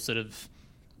individual sort of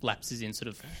lapses in sort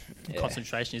of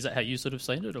concentration. Is that how you sort of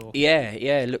seen it? Or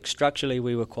Yeah. Look, structurally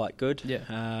we were quite good.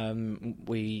 Yeah.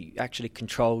 We actually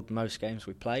controlled most games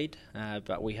we played,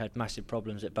 but we had massive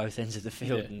problems at both ends of the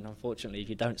field. Yeah. And unfortunately, if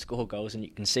you don't score goals and you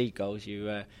concede goals,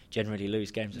 you generally lose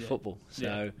games of football.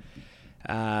 So,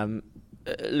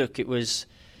 look, it was.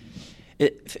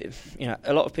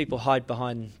 A lot of people hide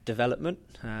behind development,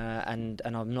 and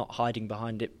I'm not hiding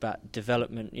behind it, but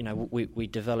development, we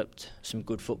developed some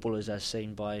good footballers as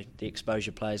seen by the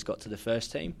exposure players got to the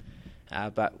first team,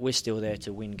 but we're still there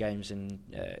to win games and,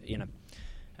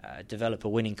 develop a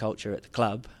winning culture at the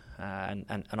club,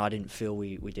 and I didn't feel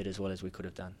we did as well as we could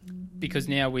have done. Because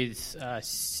now with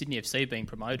Sydney FC being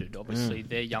promoted, obviously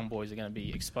their young boys are going to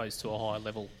be exposed to a higher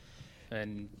level,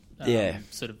 and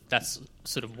that's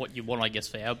sort of what you want, I guess,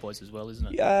 for our boys as well,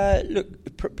 isn't it?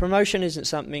 Look, promotion isn't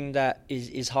something that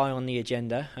is high on the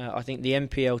agenda. I think the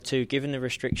NPL2, given the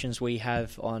restrictions we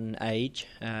have on age,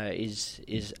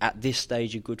 is at this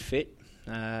stage a good fit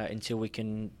until we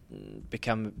can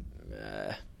become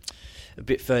a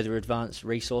bit further advanced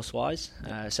resource-wise.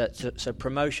 So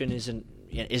promotion isn't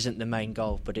the main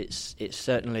goal, but it's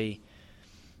certainly.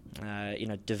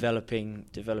 Developing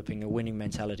a winning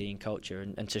mentality and culture,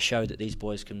 and to show that these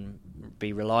boys can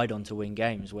be relied on to win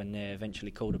games when they're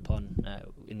eventually called upon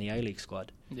in the A-League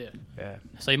squad. Yeah.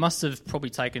 So you must have probably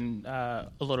taken a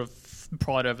lot of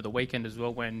pride over the weekend as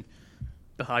well when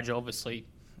Bahaja obviously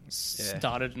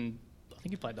started, and I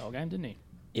think he played the whole game, didn't he?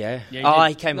 Yeah.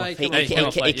 He came off.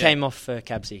 He came off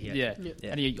Cabsy. Yeah.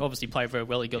 And he obviously played very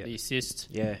well. He got the assist.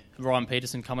 Yeah. Ryan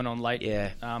Peterson coming on late.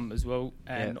 Yeah. As well,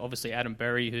 and obviously Adam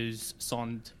Berry, who's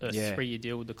signed a 3-year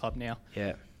deal with the club now.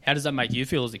 Yeah. How does that make you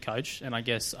feel as a coach? And I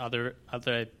guess are there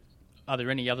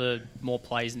any other more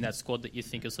players in that squad that you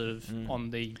think are sort of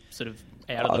on the sort of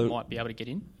outer that might be able to get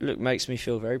in? Look, makes me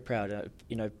feel very proud. A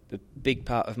big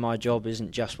part of my job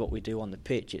isn't just what we do on the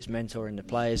pitch. It's mentoring the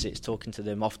players. It's talking to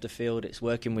them off the field. It's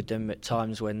working with them at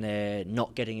times when they're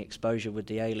not getting exposure with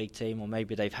the A-League team, or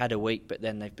maybe they've had a week but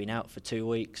then they've been out for 2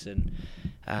 weeks. And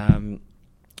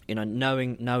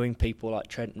knowing people like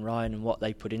Trent and Ryan and what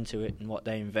they put into it and what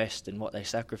they invest and what they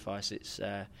sacrifice,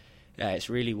 it's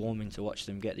really warming to watch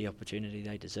them get the opportunity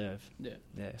they deserve. Yeah.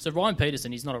 So Ryan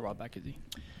Peterson, he's not a right back, is he?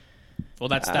 Well,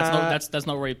 that's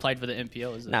not where he played for the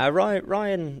NPL, is it? No,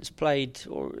 Ryan's played.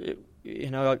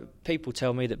 People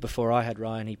tell me that before I had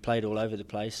Ryan, he played all over the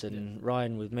place, and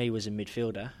Ryan with me was a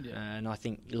midfielder, and I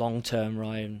think long term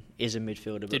Ryan is a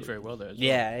midfielder. Did very well there as well.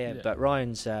 Yeah. But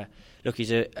Ryan's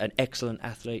he's an excellent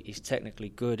athlete. He's technically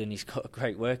good, and he's got a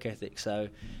great work ethic. So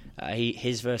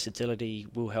his versatility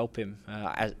will help him.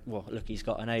 He's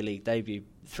got an A-League debut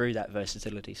through that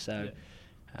versatility. So.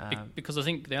 Because I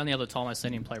think the only other time I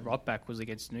seen him play right back was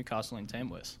against Newcastle in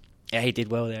Tamworth. Yeah, he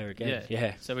did well there again.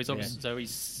 Yeah. So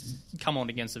he's come on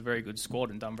against a very good squad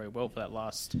and done very well for that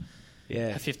last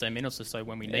 15 minutes or so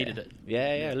when we needed it.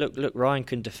 Yeah. Look, Ryan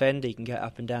can defend. He can get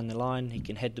up and down the line. He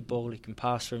can head the ball. He can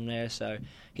pass from there. So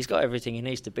he's got everything he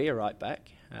needs to be a right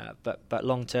back. But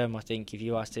long term, I think if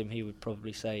you asked him, he would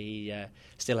probably say he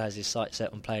still has his sights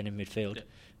set on playing in midfield.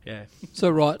 Yeah. So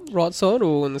right side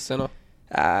or in the centre?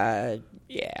 As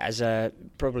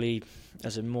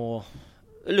a more.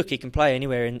 Look, he can play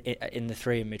anywhere in the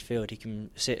three in midfield. He can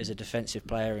sit as a defensive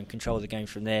player and control the game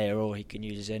from there, or he can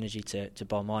use his energy to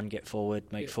bomb on, get forward,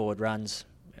 make forward runs.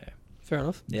 Yeah. Fair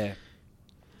enough. Yeah.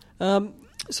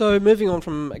 So moving on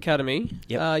from academy,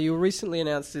 Yep. you were recently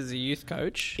announced as a youth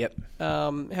coach. Yep.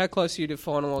 How close are you to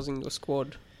finalising your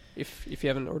squad, if you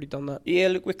haven't already done that? Yeah,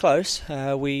 look, we're close.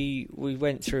 We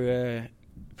went through a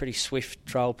pretty swift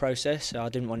trial process. I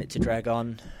didn't want it to drag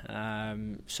on,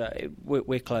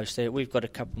 we're close there. We've got a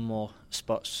couple more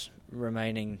spots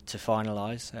remaining to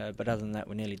finalise, but other than that,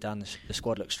 we're nearly done. The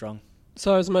squad looks strong.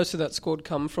 So has most of that squad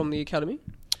come from the academy?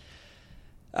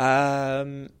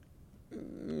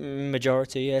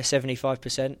 Majority,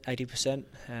 75%, 80%.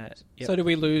 Yep. So did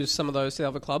we lose some of those to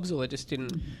other clubs, or they just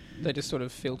sort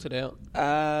of filtered out?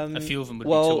 A few of them would be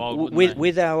too old,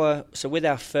 with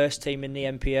our first team in the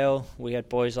NPL, we had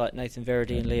boys like Nathan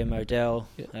Verity and Liam O'Dell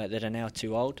that are now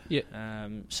too old. Yeah.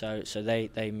 So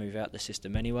they move out the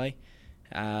system anyway.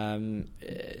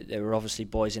 There were obviously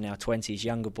boys in our 20s,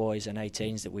 younger boys and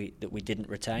 18s that we didn't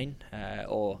retain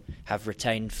or have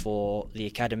retained for the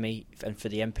academy and for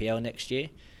the NPL next year.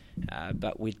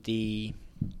 But with the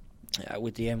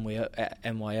with the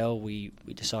MYL, we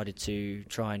decided to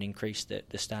try and increase the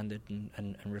standard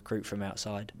and recruit from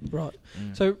outside. Right.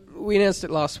 So we announced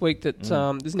it last week that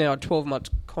there's now a 12-month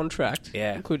contract,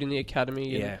 including the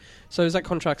academy. So is that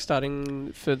contract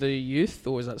starting for the youth,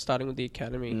 or is that starting with the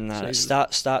academy? No, it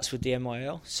starts with the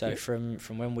MYL. So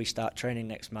from when we start training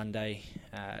next Monday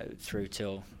through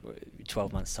till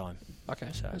 12 months' time. Okay,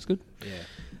 so that's good. Yeah.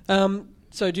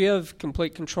 So do you have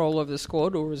complete control over the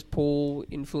squad, or is Paul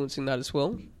influencing that as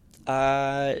well?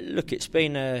 Look, it's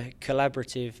been a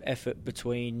collaborative effort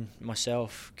between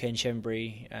myself, Ken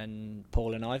Shembry, and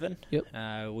Paul and Ivan. Yep.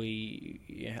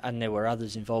 And there were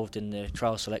others involved in the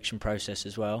trial selection process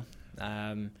as well.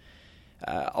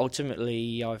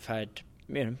 Ultimately, I've had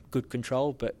good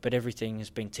control, but everything has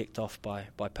been ticked off by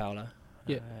Paolo.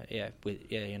 If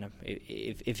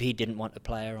he didn't want a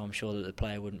player, I'm sure that the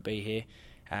player wouldn't be here.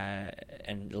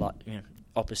 And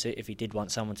opposite, if he did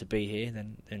want someone to be here,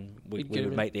 then we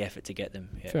would make the effort to get them.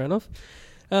 Yeah. Fair enough.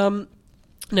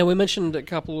 Now, we mentioned a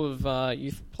couple of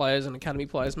youth players and academy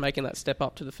players making that step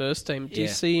up to the first team. Do you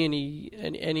see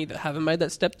any that haven't made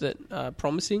that step that are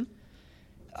promising?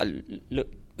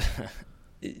 Look,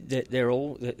 they're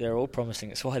all promising.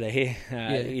 That's why they're here.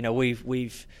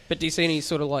 We've. But do you see any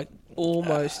sort of like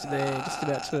almost there, just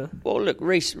about to? Well, look,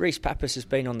 Reece Pappas has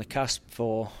been on the cusp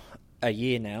for a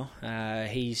year now.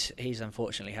 He's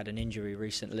unfortunately had an injury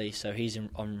recently, so he's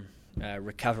on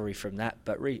recovery from that.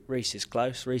 But Reece is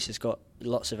close. Reece has got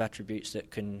lots of attributes that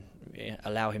can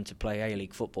allow him to play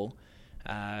A-League football.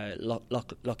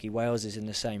 Lockie Wales is in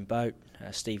the same boat.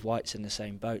 Steve White's in the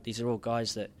same boat. These are all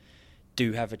guys that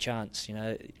do have a chance.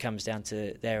 It comes down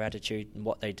to their attitude and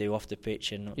what they do off the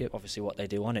pitch, and obviously what they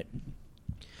do on it.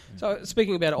 So,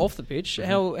 speaking about off the pitch,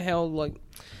 how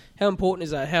important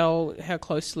is that? How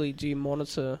closely do you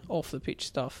monitor off the pitch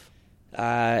stuff?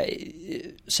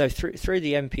 So through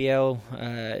the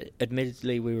NPL,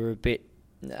 admittedly we were a bit,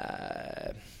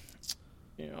 I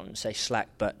wouldn't say slack,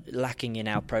 but lacking in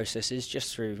our processes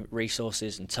just through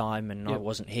resources and time. And I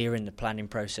wasn't here in the planning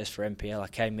process for NPL. I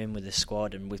came in with a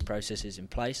squad and with processes in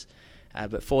place.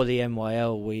 But for the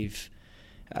MYL, we've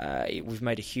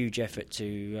made a huge effort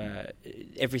to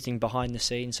everything behind the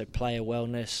scenes, so player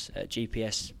wellness,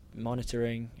 GPS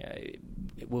monitoring.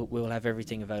 We'll have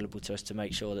everything available to us to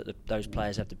make sure that those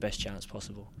players have the best chance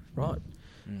possible. Right.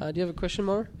 Do you have a question,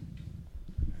 Mauro?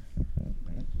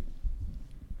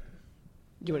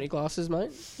 Do you want any glasses,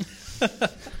 mate?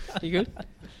 You good?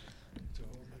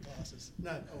 No,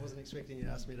 I wasn't expecting you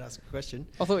to ask me to ask a question.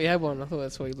 I thought you had one. I thought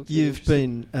that's why you looked. You've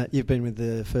been with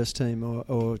the first team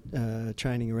or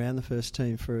training around the first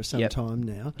team for some time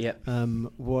now. Yep.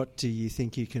 What do you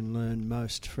think you can learn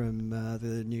most from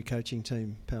the new coaching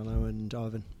team, Paolo and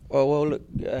Ivan? Well, look,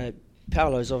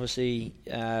 Paolo's obviously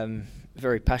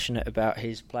very passionate about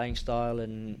his playing style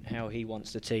and how he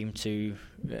wants the team to,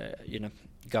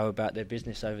 go about their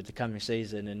business over the coming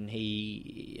season. And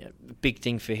big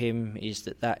thing for him is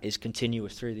that is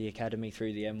continuous through the academy,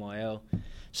 through the MYL.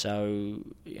 So,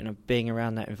 being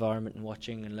around that environment and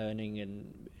watching and learning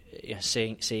and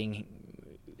seeing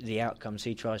the outcomes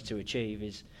he tries to achieve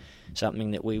is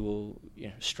something that we will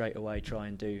straight away try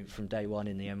and do from day one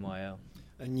in the MYL.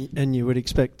 And you would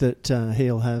expect that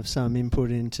he'll have some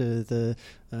input into the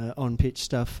on-pitch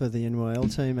stuff for the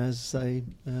NYL team as they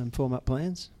form up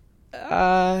plans?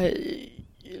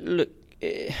 Look,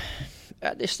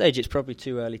 at this stage it's probably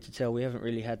too early to tell. We haven't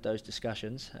really had those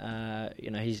discussions.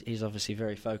 He's obviously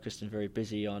very focused and very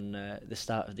busy on the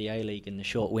start of the A-League and the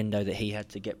short window that he had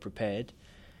to get prepared.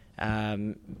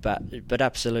 But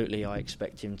absolutely, I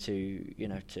expect him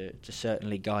to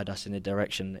certainly guide us in the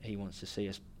direction that he wants to see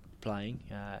us playing.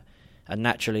 And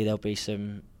naturally, there'll be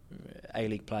some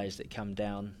A-League players that come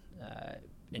down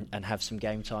and have some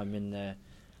game time in the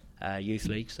youth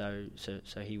league, so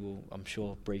he will, I'm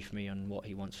sure, brief me on what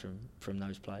he wants from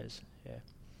those players.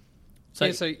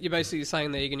 So you're basically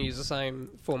saying that you're going to use the same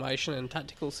formation and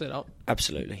tactical setup?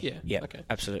 Absolutely. Okay.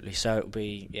 Absolutely. So it'll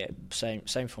be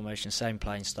same formation, same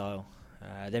playing style.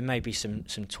 There may be some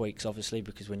tweaks, obviously,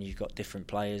 because when you've got different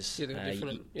players,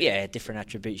 different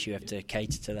attributes, you have to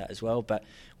cater to that as well. But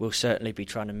we'll certainly be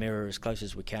trying to mirror as close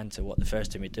as we can to what the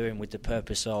first team are doing, with the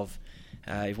purpose of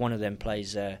if one of them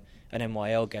plays an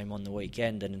MYL game on the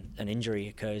weekend and an injury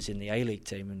occurs in the A-League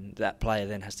team and that player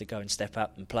then has to go and step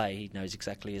up and play, he knows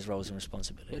exactly his roles and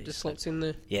responsibilities. It just slots in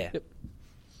there. Yeah. Yep.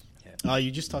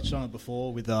 You just touched on it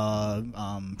before with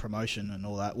promotion and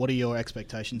all that. What are your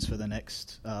expectations for the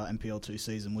next NPL2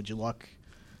 season? Would you like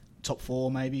top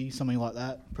 4 maybe, something like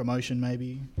that? Promotion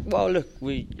maybe? Well, look,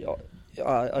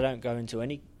 I don't go into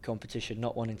any competition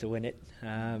not wanting to win it.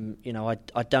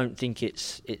 I don't think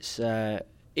it's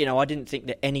I didn't think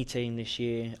that any team this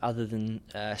year, other than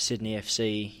Sydney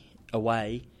FC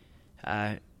away,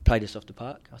 played us off the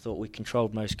park. I thought we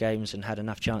controlled most games and had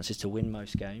enough chances to win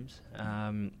most games.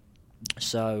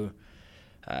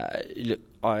 Look,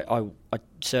 I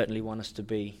certainly want us to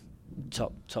be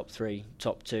top 3,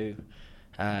 top 2.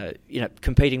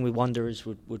 Competing with Wanderers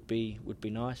would be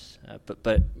nice. But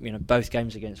both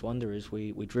games against Wanderers,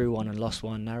 we drew one and lost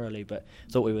one narrowly. But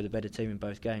thought we were the better team in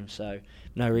both games. So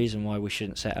no reason why we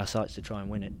shouldn't set our sights to try and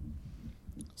win it.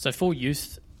 So for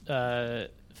youth,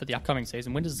 for the upcoming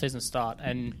season, when does the season start?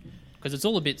 And because it's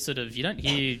all a bit sort of, you don't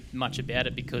hear much about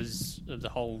it because of the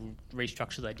whole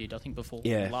restructure they did, I think, before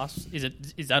last.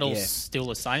 Is that all still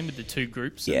the same with the 2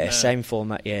 groups? Yeah, same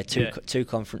format. Yeah, two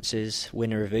conferences,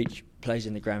 winner of each plays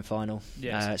in the grand final.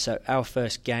 Yes. So our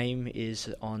first game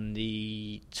is on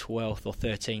the 12th or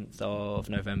 13th of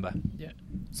November. Yeah.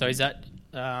 So is that,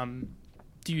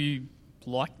 do you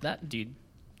like that?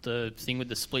 The thing with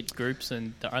the split groups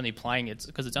and they're only playing it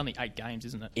because it's only 8 games,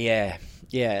 isn't it? Yeah.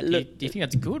 Look, do you think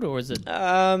that's good, or is it?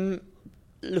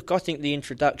 Look, I think the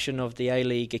introduction of the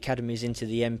A-League academies into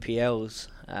the NPLs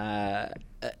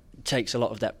takes a lot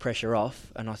of that pressure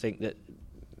off, and I think that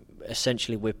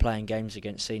essentially we're playing games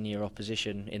against senior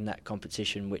opposition in that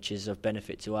competition, which is of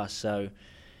benefit to us. So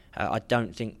I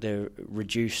don't think the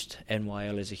reduced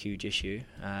NYL is a huge issue.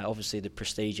 Obviously, the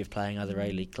prestige of playing other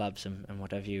A-League clubs and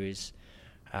what have you is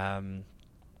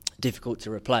difficult to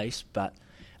replace, but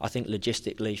I think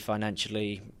logistically,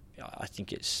 financially, I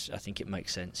think it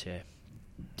makes sense. Yeah.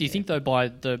 Do you think though by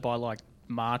like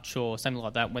March or something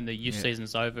like that, when the youth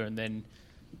season's over, and then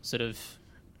sort of,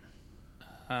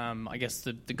 I guess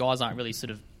the guys aren't really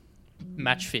sort of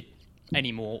match fit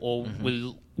anymore, or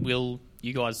will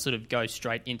you guys sort of go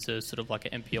straight into sort of like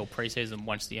an NPL pre-season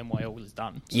once the NYL is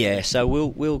done? Yeah, so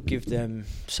we'll give them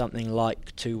something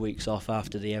like 2 weeks off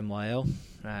after the NYL,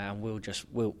 and we'll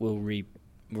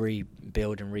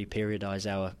rebuild and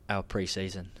reperiodise our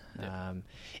pre-season.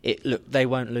 Look, they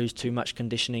won't lose too much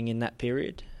conditioning in that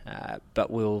period,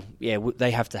 but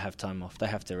they have to have time off. They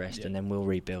have to rest, and then we'll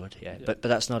rebuild. But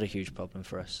that's not a huge problem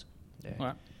for us. Yeah. All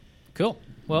right, cool.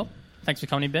 Well, thanks for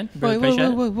coming in, Ben. Really appreciate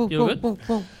it. You all good?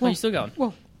 Are you still going?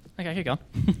 Okay, keep going.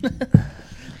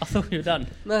 I thought we were done.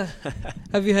 No.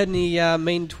 Have you had any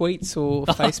mean tweets or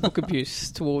Facebook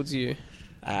abuse towards you?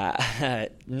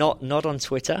 Not on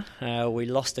Twitter. We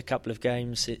lost a couple of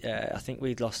games. I think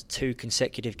we lost 2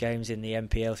 consecutive games in the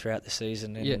NPL throughout the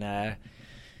season, and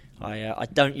I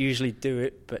don't usually do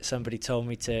it, but somebody told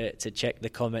me to check the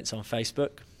comments on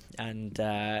Facebook, and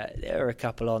there were a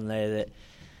couple on there that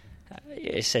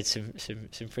it said some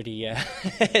pretty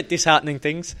disheartening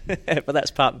things, but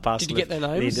that's part and parcel. Did you get their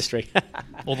names? The industry.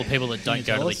 All the people that don't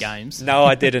go to the games. No,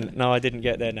 I didn't. No, I didn't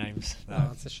get their names. No. Oh,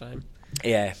 that's a shame.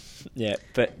 Yeah,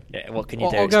 but what can you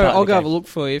do? I'll go have a look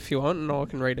for you if you want, and I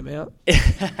can read them out.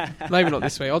 Maybe not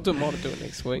this week. Might do it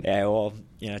next week. Yeah, well,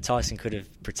 Tyson could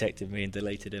have protected me and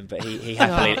deleted him, but he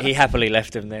happily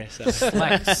left him there. So.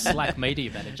 Slack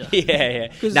media manager.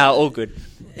 Yeah. No, all good.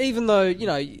 Even though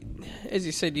as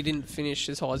you said, you didn't finish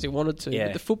as high as you wanted to,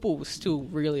 but the football was still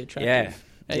really attractive.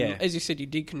 And as you said, you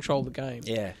did control the game.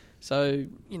 Yeah. So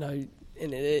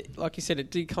and like you said,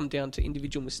 it did come down to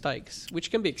individual mistakes,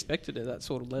 which can be expected at that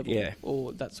sort of level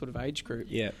or that sort of age group.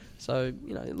 Yeah. So,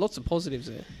 lots of positives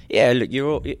there. Yeah, look,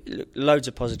 loads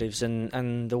of positives,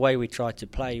 and the way we try to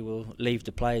play will leave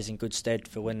the players in good stead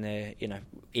for when they're,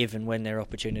 even when their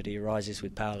opportunity arises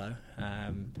with Paolo.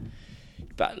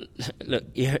 But look,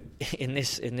 in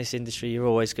this industry, you're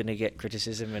always going to get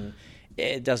criticism, and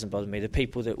it doesn't bother me. The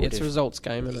people that it's a results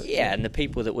game, isn't it? Yeah, and the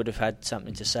people that would have had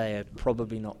something to say are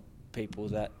probably not people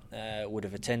that would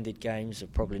have attended games, are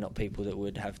probably not people that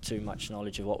would have too much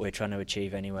knowledge of what we're trying to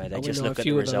achieve anyway. They just look at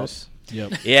the results.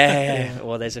 Yep. Yeah.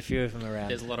 Well, there's a few of them around.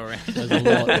 There's a lot around. There's a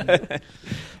lot.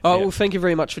 Well, thank you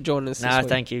very much for joining us this week.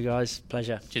 Thank you, guys.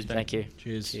 Pleasure. Cheers, Ben. Thank you.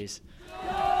 Cheers.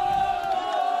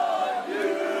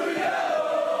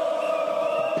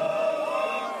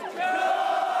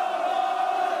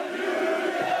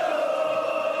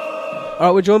 All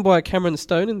right, we're joined by Cameron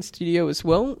Stone in the studio as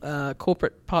well,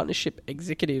 Corporate Partnership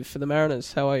Executive for the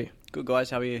Mariners. How are you? Good, guys.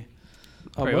 How are you?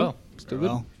 Very well. Still good.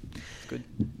 Well. Good.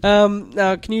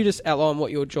 Now, can you just outline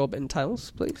what your job entails,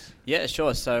 please? Yeah,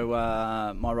 sure. So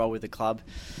my role with the club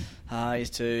is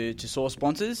to source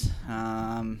sponsors.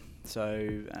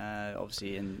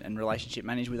 Obviously, and relationship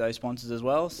manage with those sponsors as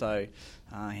well. So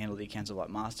handle the accounts of like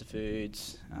Master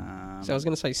Foods. So I was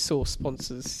going to say source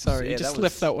sponsors. Sorry, so you just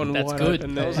left that one that's wide good.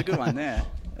 open That there. was a good one there.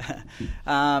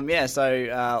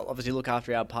 Obviously look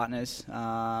after our partners,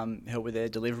 help with their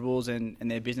deliverables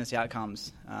and their business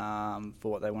outcomes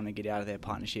for what they want to get out of their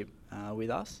partnership with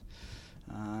us.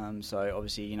 So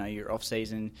obviously, your off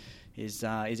season is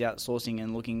outsourcing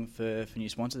and looking for new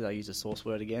sponsors. I'll use a source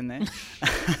word again there.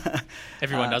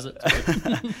 Everyone does it.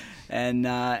 And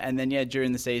then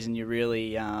during the season you're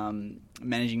really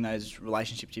managing those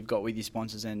relationships you've got with your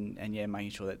sponsors and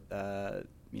making sure that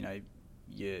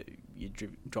you're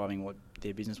driving what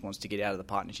their business wants to get out of the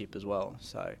partnership as well.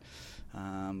 So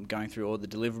going through all the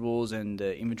deliverables and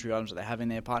the inventory items that they have in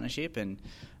their partnership and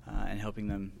helping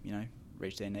them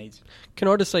reach their needs. Can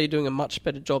I just say you're doing a much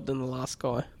better job than the last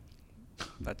guy?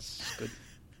 That's good.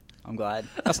 I'm glad.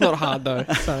 That's not hard though.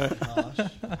 So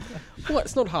well,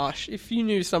 it's not harsh. If you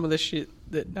knew some of the shit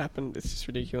that happened, it's just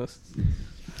ridiculous.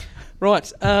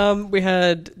 Right, we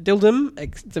had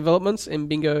Dildum Developments and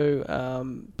Bingo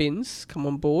Bins come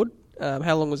on board.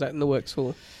 How long was that in the works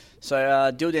for? So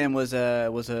Dildam was a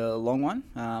long one.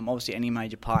 Obviously, any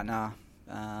major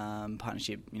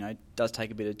partnership, does take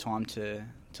a bit of time to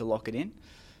lock it in.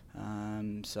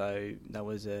 So that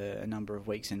was a number of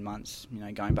weeks and months,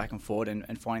 going back and forward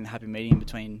and finding the happy medium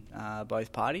between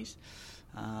both parties.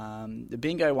 The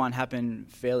Bingo one happened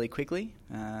fairly quickly.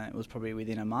 It was probably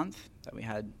within a month that we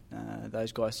had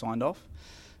those guys signed off.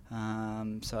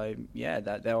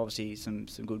 They're obviously some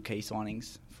good key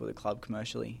signings for the club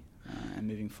commercially and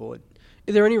moving forward.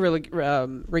 Are there any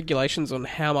regulations on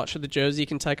how much of the jersey you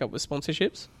can take up with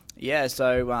sponsorships? Yeah,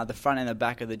 so the front and the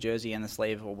back of the jersey and the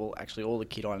sleeve, well, actually all the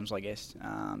kit items, I guess,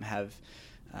 have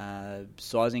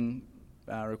sizing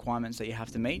requirements that you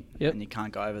have to meet, and you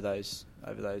can't go over those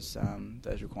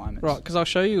requirements. Right, because I'll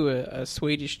show you a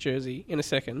Swedish jersey in a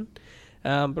second,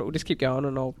 but we'll just keep going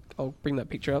and I'll bring that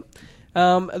picture up.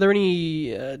 Are there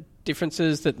any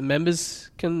differences that the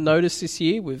members can notice this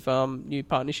year with new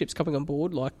partnerships coming on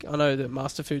board? Like, I know that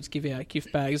Master Foods give out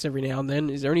gift bags every now and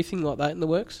then. Is there anything like that in the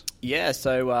works? Yeah,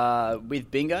 so with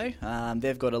Bingo,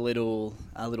 they've got a little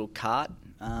cart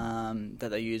that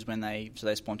they use when they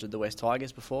sponsored the West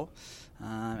Tigers before.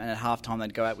 And at halftime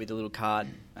they'd go out with a little cart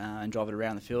and drive it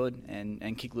around the field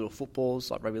and kick little footballs,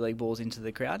 like rugby league balls, into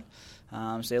the crowd.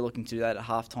 So they're looking to do that at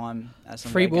halftime.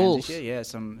 Some free balls. This year. Yeah,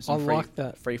 some I like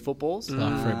that. Free footballs.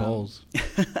 Like free balls.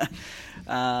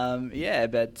 Then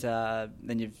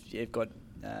you've got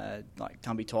like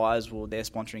Tumby Tyres. Well, they're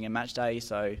sponsoring a match day,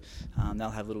 so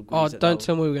they'll have little goodies. Oh, don't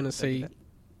tell me we're going to see.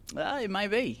 It may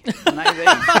be. Hey,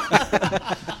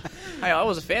 I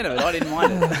was a fan of it. I didn't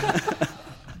mind it.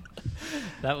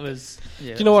 That was...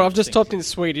 Yeah, do you know what? I've just typed in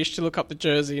Swedish to look up the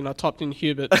jersey and I typed in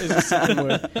Hubert as a second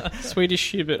word.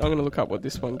 Swedish Hubert. I'm going to look up what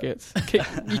this one gets.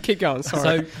 You keep going, sorry.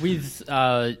 So with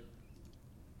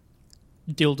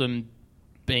Dildum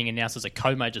being announced as a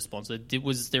co-major sponsor,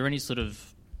 was there any sort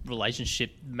of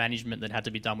relationship management that had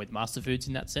to be done with Master Foods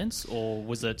in that sense? Or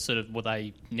was it were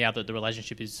they, now that the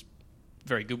relationship is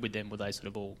very good with them, were they sort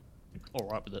of all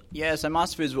right with it? Yeah, so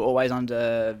Master Foods were always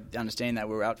under the understanding that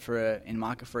we were out in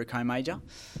market for a co-major,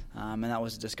 and that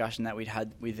was a discussion that we'd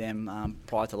had with them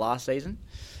prior to last season.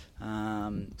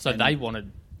 So they wanted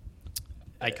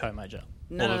a co-major?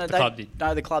 No, the club did?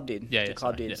 No, the club did. Yeah, the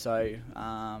club did. Yeah.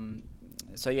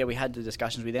 So we had the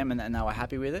discussions with them, and they were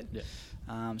happy with it. Yeah.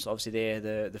 So obviously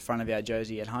they're the front of our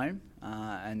jersey at home,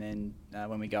 and then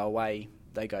when we go away,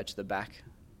 they go to the back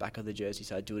of the jersey.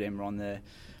 So Dildam are on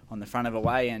the front of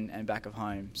away and back of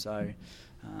home. So,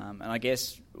 and I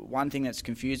guess one thing that's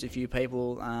confused a few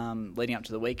people leading up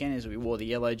to the weekend is we wore the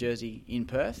yellow jersey in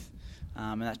Perth,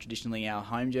 and that's traditionally our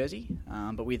home jersey.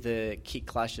 But with the kit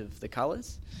clash of the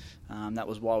colours, that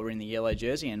was why we're in the yellow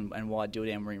jersey and why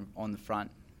Dildam were on the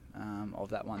front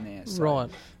of that one there. So, right.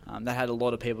 That had a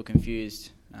lot of people confused.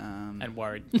 And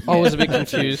worried. I was a bit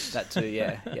confused. That too,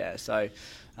 yeah. So,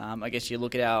 I guess you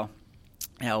look at our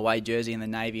away jersey and the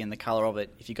navy and the colour of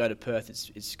it. If you go to Perth,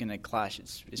 it's going to clash.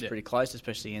 It's pretty close,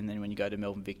 especially, and then when you go to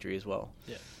Melbourne Victory as well.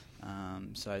 Yeah.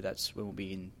 So that's when we'll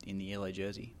be in the yellow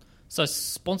jersey. So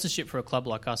sponsorship for a club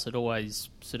like us, it always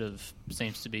sort of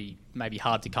seems to be maybe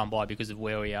hard to come by because of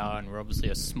where we are, and we're obviously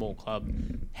a small club.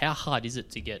 How hard is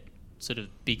it to get sort of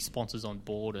big sponsors on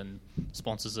board and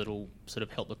sponsors that will sort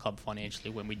of help the club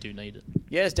financially when we do need it?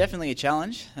 Yeah, it's definitely a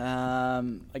challenge.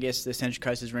 I guess the Central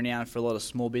Coast is renowned for a lot of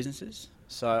small businesses.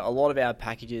 So a lot of our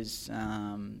packages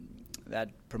that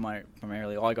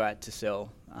primarily I go out to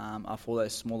sell are for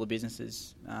those smaller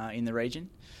businesses in the region.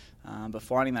 But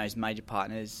finding those major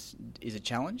partners is a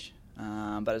challenge.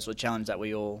 But it's a challenge that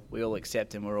we all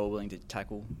accept and we're all willing to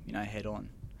tackle, head on.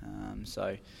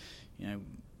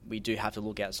 we do have to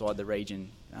look outside the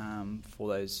region for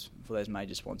those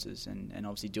major sponsors, and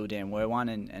obviously Dildan were one,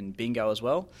 and Bingo as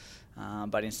well.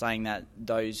 But in saying that,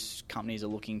 those companies are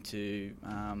looking to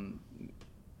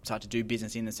start to do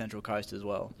business in the Central Coast as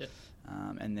well. Yep.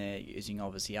 And they're using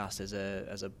obviously us as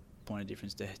a point of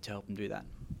difference to help them do that.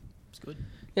 It's good.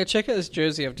 Yeah, check out this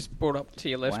jersey I've just brought up to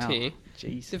your left Wow. here.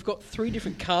 Jeez. They've got 3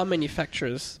 different car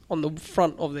manufacturers on the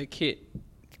front of their kit.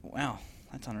 Wow,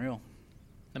 that's unreal.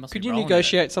 They must Could be you rolling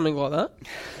negotiate something like that?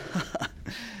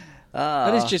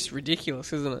 That is Uh, just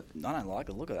ridiculous, isn't it? I don't like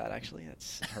the look of that, actually.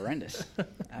 That's horrendous.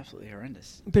 Absolutely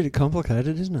horrendous. A bit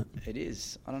complicated, isn't it? It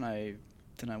is. I don't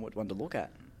know what one to look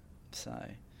at. So,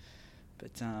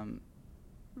 but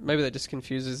Maybe that just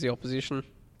confuses the opposition.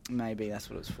 maybe that's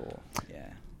what it's for. Yeah.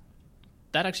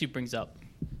 That actually brings up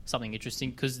something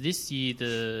interesting, because this year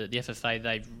the FFA,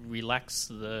 they've relaxed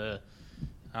the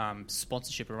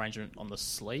sponsorship arrangement on the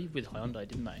sleeve with Hyundai,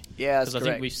 didn't they? Yeah, that's Because I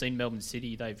correct. think we've seen Melbourne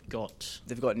City, they've got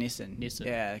Nissan. Nissan.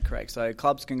 Yeah, correct. So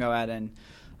clubs can go out and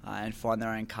find their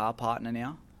own car partner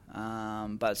now,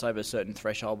 but it's over a certain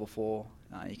threshold before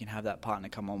you can have that partner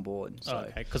come on board. So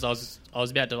okay, because I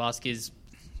was about to ask, is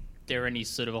there any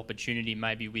sort of opportunity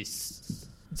maybe with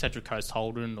Central Coast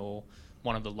Holden or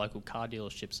one of the local car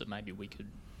dealerships that maybe we could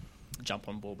jump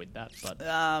on board with that? But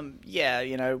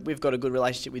yeah, we've got a good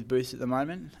relationship with Boost at the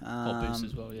moment. Boost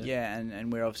as well, yeah. Yeah,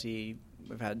 and we're obviously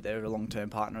they're a long-term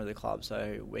partner of the club,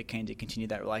 so we're keen to continue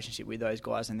that relationship with those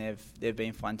guys, and they've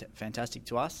been fantastic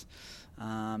to us.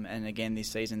 And again, this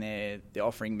season they're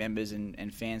offering members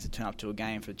and fans to turn up to a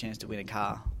game for a chance to win a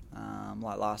car,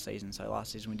 like last season. So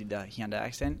last season we did the Hyundai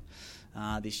Accent.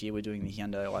 This year we're doing the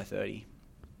Hyundai i30.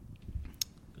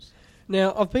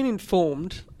 Now, I've been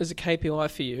informed as a KPI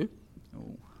for you,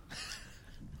 Ooh.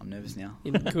 I'm nervous now.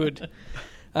 in good,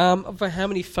 for how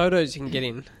many photos you can get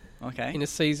in Okay. a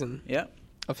season. Yep.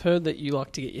 I've heard that you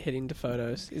like to get your head into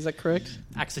photos. Is that correct?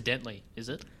 accidentally, is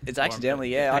it? It's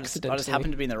accidentally, yeah. I just Accidentally.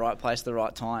 happened to be in the right place at the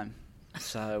right time.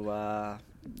 So,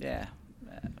 yeah,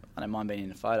 I don't mind being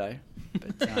in a photo.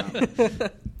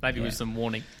 But Maybe Yeah. with some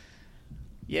warning.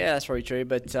 yeah, that's probably true.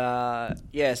 But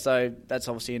yeah, so that's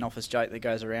obviously an office joke that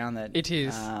goes around that It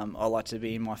is. I like to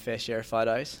be in my fair share of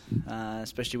photos,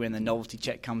 especially when the novelty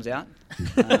check comes out.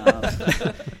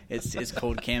 It's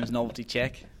called Cam's novelty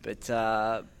check, but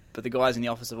the guys in the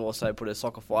office have also put a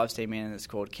Soccer Fives team in, and it's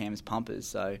called Cam's Pumpers.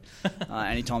 So,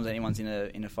 anytime anyone's in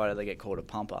a photo, they get called a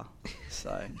pumper.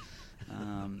 So,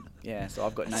 yeah. So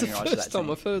I've got It's the naming rights to that first time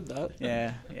team. I've heard that.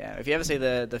 Yeah. If you ever see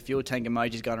the fuel tank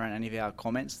emojis going around any of our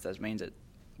comments, that means that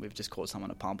we've just called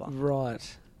someone a pumper.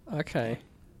 Right. Okay.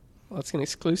 Well, that's an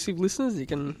exclusive, listeners. You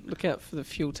can look out for the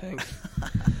fuel tank.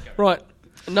 Right.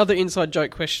 Another inside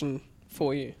joke question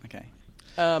for you. Okay.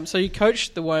 So you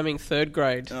coached the Wyoming third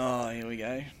grade Oh, here we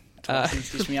go.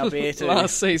 Stitch me up here too.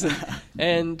 last season.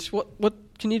 And what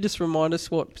can you just remind us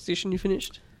what position you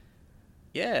finished?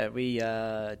 Yeah, we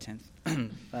 10th.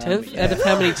 10th? Yeah. Out of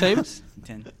how many teams?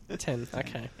 10. 10.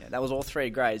 Okay. Yeah, that was all 3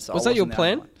 grades. So Was I that your wasn't the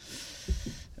only plan? one.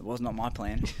 It was not my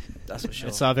plan. That's for sure.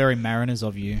 It's very Mariners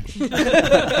of you.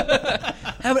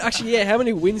 How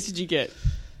many wins did you get?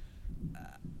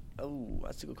 Oh,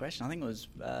 that's a good question. I think it was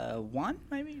 1,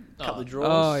 maybe. A couple of Oh. draws.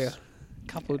 Oh, yeah.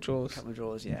 Couple of draws. Couple of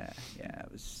draws. Yeah.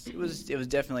 It was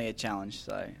definitely a challenge.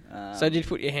 So. So did you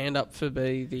put your hand up for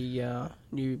be the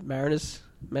new Mariners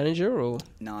manager, or?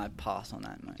 No, I passed on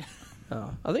that, mate. Oh,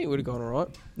 I think it would have gone all right.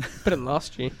 Better than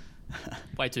last year.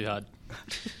 Way too hard.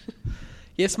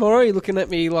 Yes, Morrow, you're looking at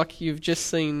me like you've just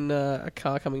seen a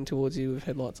car coming towards you with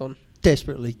headlights on.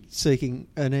 Desperately seeking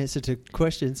an answer to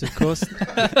questions, of course.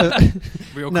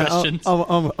 Real No, questions. I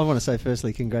want to say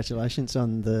firstly, congratulations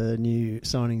on the new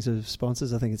signings of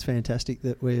sponsors. I think it's fantastic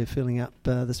that we're filling up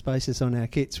the spaces on our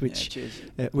kits,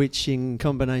 which in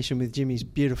combination with Jimmy's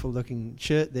beautiful-looking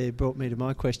shirt there brought me to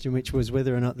my question, which was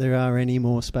whether or not there are any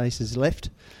more spaces left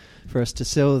for us to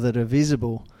sell that are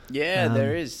visible. Yeah,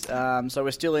 there is. So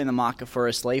we're still in the market for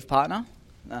a sleeve partner.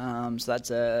 So that's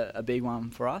a big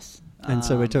one for us. And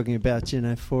so we're talking about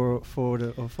 4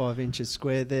 or 5 inches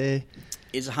square there.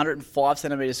 It's 105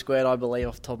 centimetres squared, I believe,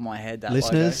 off the top of my head. That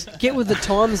Listeners, Get with the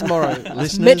times, Morrow.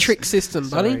 Listeners, Metric system,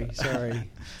 buddy. Sorry.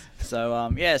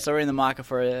 So so we're in the market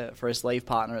for a sleeve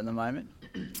partner at the moment.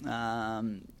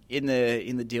 In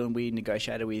the deal, we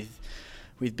negotiated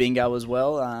with Bingo as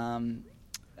well.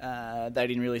 They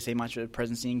didn't really see much of a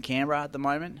presence in Canberra at the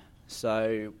moment.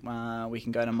 So we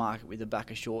can go to market with a back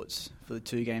of shorts for the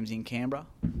 2 games in Canberra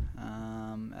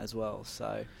as well.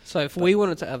 So if we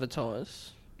wanted to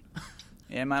advertise...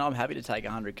 yeah, mate, I'm happy to take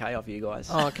 100K off you guys.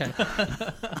 Oh, okay.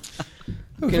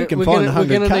 If we can we're find gonna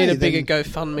 100K, need a bigger then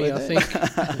GoFundMe, we're I there.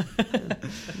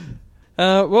 think.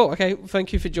 Well, okay.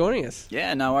 Thank you for joining us.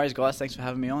 Yeah, no worries, guys. Thanks for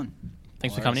having me on.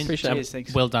 Thanks for coming in. Appreciate it. Cheers,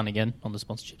 thanks. Well done again on the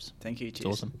sponsorships. Thank you. Cheers.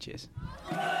 awesome. Cheers.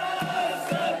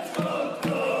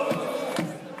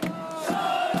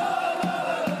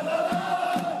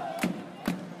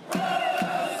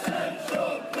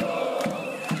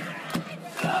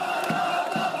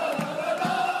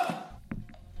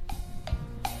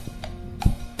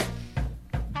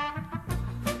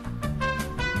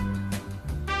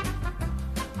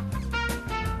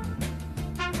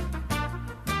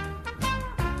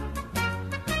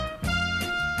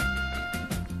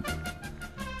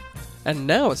 And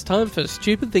now it's time for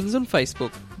Stupid Things on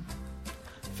Facebook.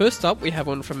 First up, we have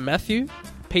one from Matthew,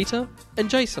 Peter, and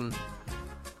Jason.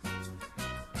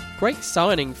 Great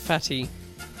signing, Fatty.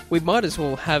 We might as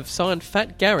well have signed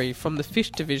Fat Gary from the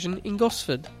Fish Division in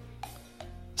Gosford.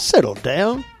 Settle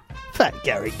down. Fat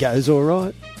Gary goes all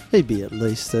right. He'd be at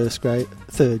least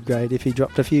third grade if he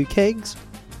dropped a few kegs.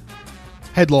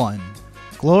 Headline: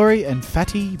 Glory and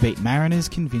Fatty beat Mariners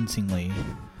convincingly.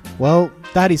 Well,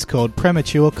 that is called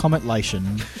premature cometlation.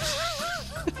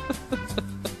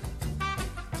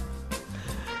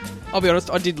 I'll be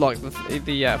honest, I did like the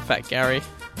Fat Gary.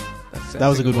 That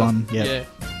was a good one, yeah. Yeah,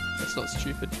 that's not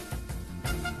stupid.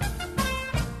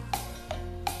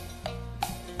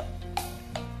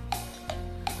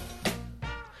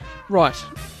 Right.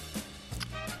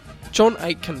 John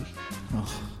Aitken.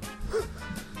 Oh.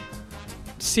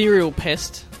 Serial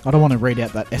pest. I don't want to read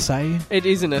out that essay. It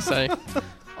is an essay.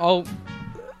 I'll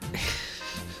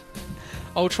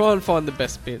try and find the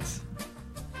best bits.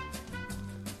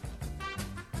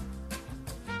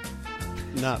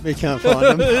 No, we can't find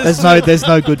them. There's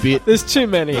no good bit. There's too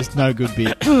many. There's no good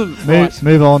bit. Right.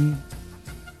 Move on.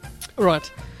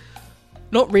 Right.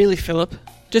 Not really, Philip.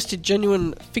 Just a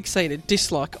genuine fixated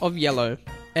dislike of yellow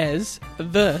as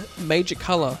the major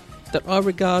colour that I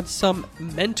regard some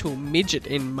mental midget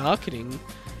in marketing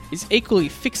is equally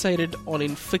fixated on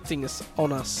inflicting us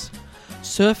on us.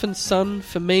 Surf and sun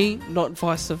for me, not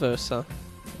vice versa.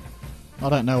 I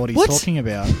don't know what he's talking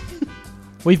about.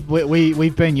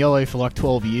 We've been yellow for like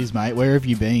 12 years, mate. Where have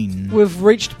you been? We've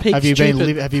reached peak Have you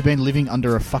stupid. have you been living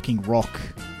under a fucking rock?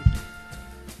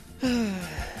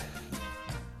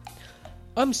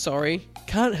 I'm sorry,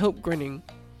 can't help grinning.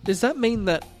 Does that mean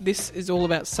that this is all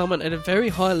about someone at a very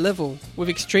high level with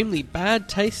extremely bad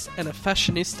taste and a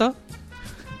fashionista?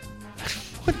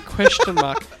 What question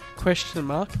mark? Question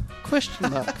mark? Question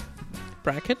mark?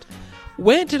 Bracket.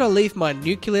 Where did I leave my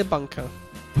nuclear bunker?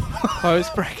 Close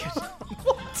bracket.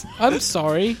 I'm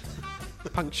sorry.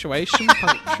 Punctuation,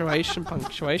 punctuation,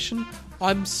 punctuation.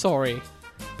 I'm sorry.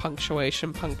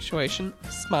 Punctuation, punctuation.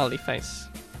 Smiley face.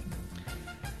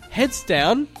 Heads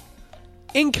down.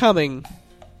 Incoming.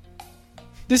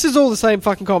 This is all the same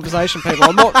fucking conversation, people.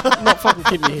 I'm not fucking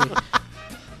kidding you here.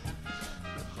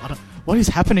 What is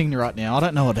happening right now? I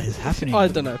don't know what is happening. I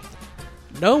don't know.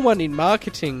 No one in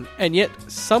marketing, and yet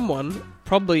someone,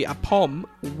 probably a POM,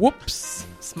 whoops,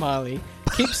 smiley,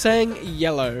 keeps saying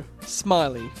yellow,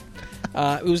 smiley.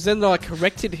 It was then that I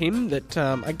corrected him that,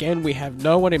 again, we have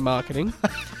no one in marketing,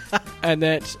 and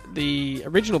that the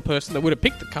original person that would have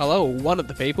picked the colour, or one of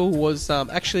the people, was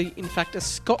actually, in fact, a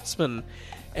Scotsman.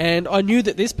 And I knew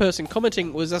that this person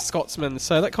commenting was a Scotsman,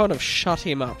 so that kind of shut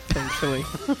him up, thankfully.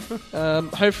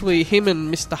 Hopefully him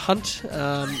and Mr. Hunt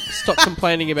stop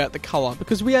complaining about the colour,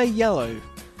 because we are yellow.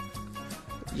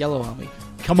 Yellow army.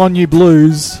 Come on, you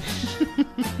blues.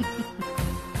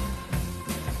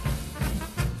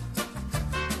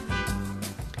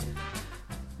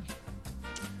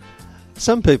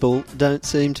 Some people don't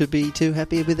seem to be too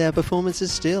happy with our performances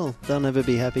still. They'll never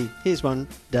be happy. Here's one,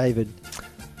 David.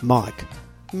 Mike,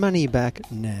 money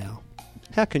back now.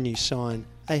 How can you sign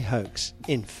a hoax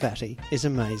in Fatty is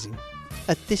amazing.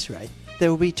 At this rate, there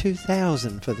will be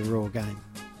 2,000 for the Raw game.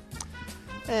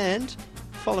 And,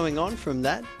 following on from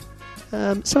that,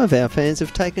 some of our fans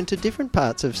have taken to different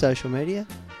parts of social media.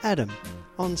 Adam,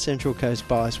 on Central Coast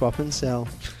Buy, Swap and Sell.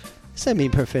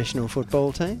 Semi-professional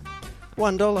football team.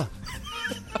 $1.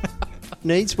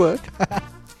 Needs work.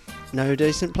 No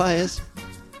decent players,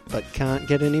 but can't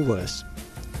get any worse.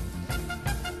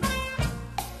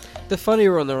 The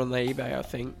funnier on there on the eBay, I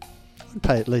think. I'd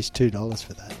pay at least $2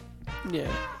 for that.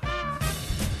 Yeah.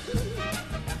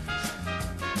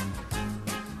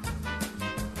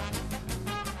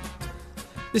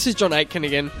 This is John Aitken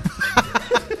again.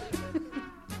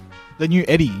 The new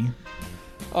Eddie.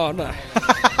 Oh no.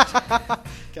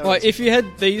 Like, if you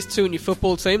had these two in your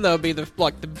football team, they would be the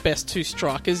best two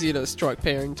strikers. You know, strike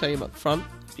pairing team up front.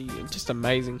 Be just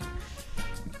amazing.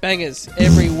 Bangers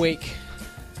every week.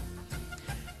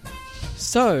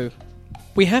 So,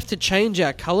 We have to change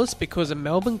our colours because a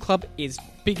Melbourne club is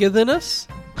bigger than us.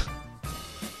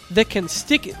 They can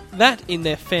stick that in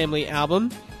their family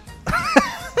album.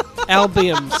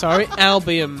 Albium.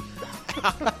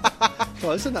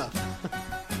 Close enough.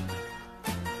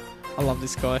 I love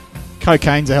this guy.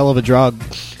 Cocaine's a hell of a drug.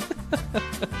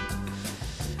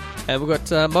 And we've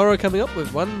got Morrow coming up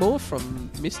with one more from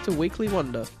Mr. Weekly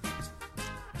Wonder.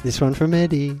 This one from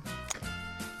Eddie.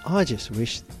 I just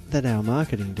wish that our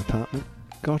marketing department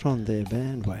got on their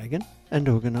bandwagon and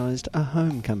organised a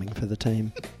homecoming for the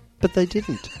team. But they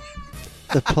didn't.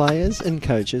 The players and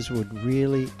coaches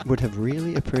would have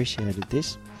really appreciated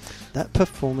this. That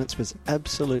performance was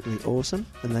absolutely awesome,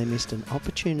 and they missed an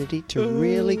opportunity to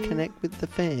really connect with the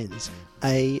fans.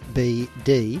 A, B,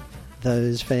 D.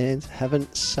 Those fans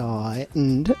haven't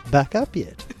signed back up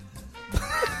yet.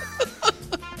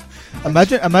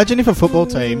 Imagine if a football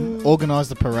team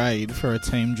organised a parade for a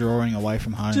team drawing away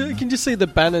from home. You can just see the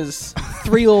banners.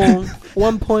 3-all,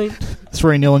 1 point.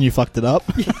 3-0 and you fucked it up.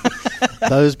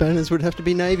 Those banners would have to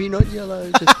be navy, not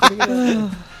yellow. Just putting it out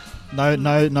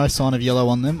there. No sign of yellow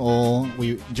on them, or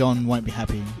John won't be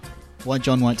happy.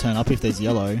 John won't turn up if there's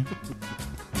yellow.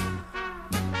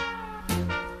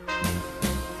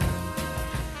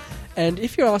 And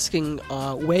if you're asking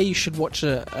where you should watch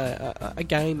a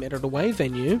game at an away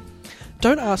venue,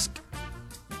 don't ask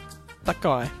that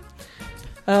guy.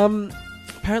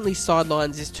 Apparently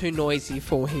Sidelines is too noisy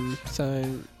for him, so...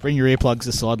 Bring your earplugs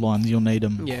to Sidelines, you'll need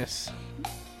them. Yes.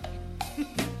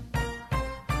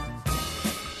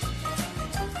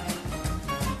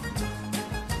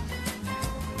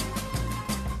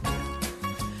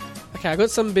 Okay, I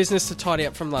got some business to tidy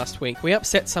up from last week. We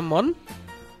upset someone.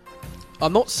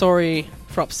 I'm not sorry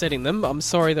for upsetting them. I'm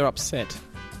sorry they're upset.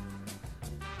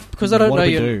 Because I don't know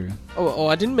you. Oh,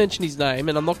 I didn't mention his name,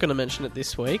 and I'm not going to mention it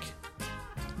this week.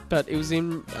 But it was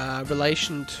in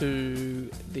relation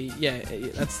to the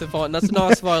that's a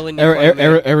nice violin.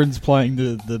 Aaron's playing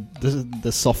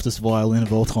the softest violin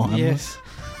of all time. Yes.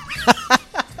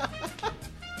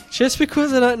 Just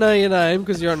because I don't know your name,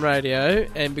 because you're on radio,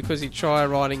 and because you try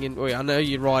writing in... Well, I know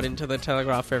you write into the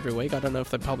Telegraph every week. I don't know if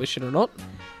they publish it or not.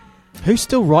 Who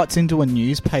still writes into a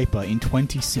newspaper in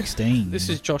 2016? This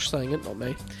is Josh saying it, not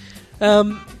me.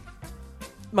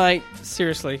 Mate,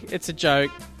 seriously, it's a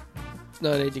joke.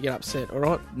 No need to get upset,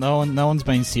 alright? No one's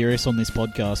been serious on this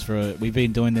podcast we've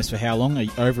been doing this for how long?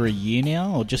 Over a year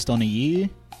now? Or just on a year?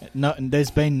 No,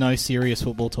 there's been no serious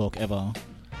football talk ever.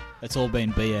 It's all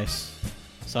been BS.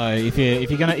 So if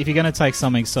you're gonna take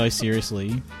something so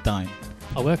seriously, don't.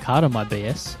 I work hard on my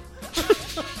BS.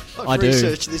 I've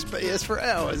researched this BS for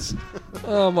hours.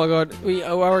 Oh my god,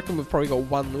 I reckon we've probably got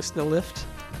one listener left.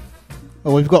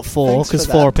 Well, we've got 4 because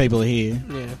 4 people are here.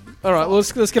 Yeah. All right. Well,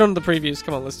 let's get on to the previews.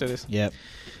 Come on, let's do this. Yep.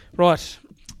 Right.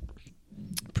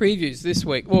 Previews this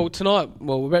week. Well, tonight.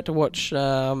 Well, we're about to watch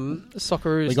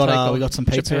Socceroos. We got some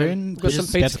pizza Japan. in. We've got some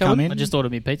pizza coming. I just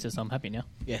ordered me pizza, so I'm happy now.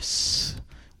 Yes.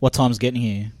 What time's getting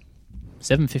here?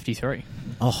 7:53.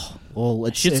 Oh, well,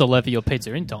 it's shit's all over your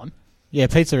pizza in time. Yeah,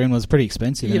 pizza in was pretty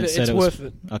expensive. Yeah, and but it's worth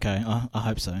it. Okay, I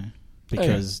hope so.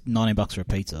 Because $90 for a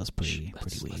pizza is pretty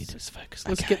weird. Let's focus.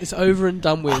 Let's get this over and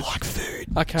done with. I like food.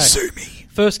 Okay. Sue me.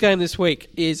 First game this week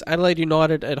is Adelaide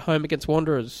United at home against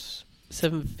Wanderers.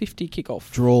 7:50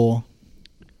 kickoff. Draw.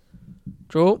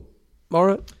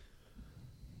 Morrow.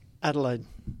 Adelaide.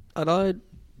 Do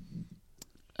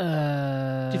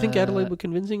you think Adelaide were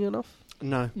convincing enough?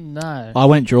 No. I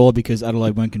went draw because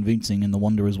Adelaide weren't convincing and the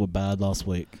Wanderers were bad last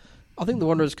week. I think the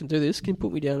Wanderers can do this. Can you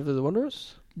put me down for the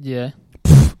Wanderers? Yeah.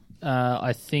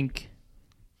 I think...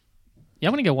 Yeah,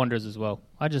 I'm going to go Wanderers as well.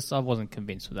 I wasn't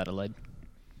convinced with Adelaide.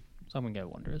 So I'm going to go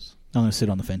Wanderers. I'm going to sit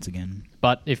on the fence again.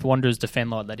 But if Wanderers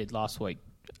defend like they did last week,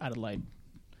 Adelaide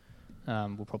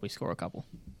will probably score a couple.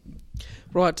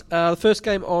 Right. The first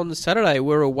game on Saturday,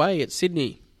 we're away at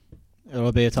Sydney.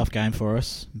 It'll be a tough game for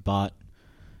us, but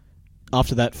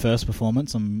after that first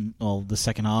performance, the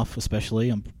second half especially,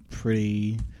 I'm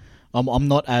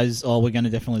not as, we're going to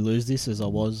definitely lose this as I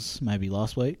was maybe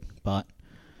last week, but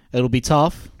it'll be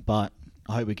tough, but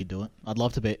I hope we could do it. I'd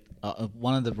love to bet.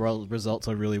 One of the results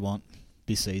I really want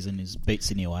this season is beat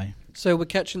Sydney away. So we're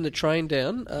catching the train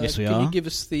down. Yes, we are. Can you give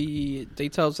us the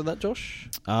details of that, Josh?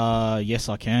 Yes,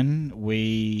 I can.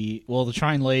 The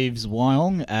train leaves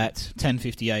Wyong at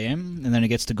 10:50am, and then it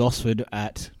gets to Gosford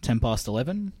at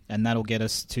 11:10, and that'll get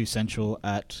us to Central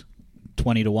at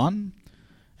 20-1.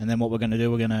 And then what we're going to do,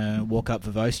 we're going to walk up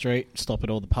Vaux Street, stop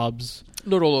at all the pubs.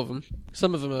 Not all of them.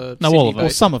 Some of them are. No, all of them. Or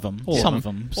some of them. All Some of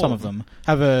of them. Some of them.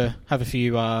 Have a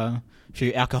few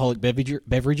alcoholic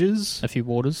beverages. A few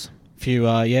waters.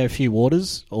 A few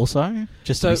waters also,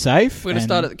 just So to be safe. We're going to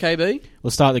start at the KB.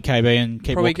 We'll start at the KB and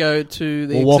keep Probably go to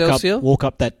the we'll Excelsior. walk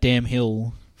up that damn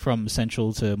hill from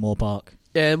Central to Moore Park.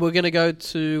 And we're going to go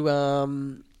to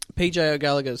PJ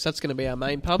O'Gallagher's. That's going to be our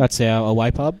main pub. That's our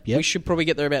away pub. We Yep. should probably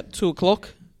get there about 2 o'clock.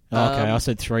 Oh, okay, I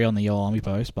said 3 on the Yellow Army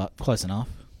post, but close enough.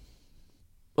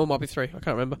 Or it might be 3. I can't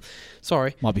remember.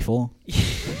 Sorry. Might be 4.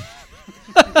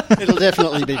 It'll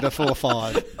definitely be before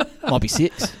 5. Might be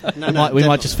 6. No, we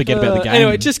might just forget about the game.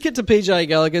 Anyway, just get to PJ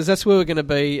Gallagher's. That's where we're going to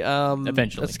be.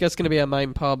 Eventually. That's going to be our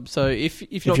main pub. So if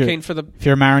you're not you're- keen for the... If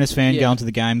you're a Mariners fan, Yeah. go into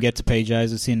the game, get to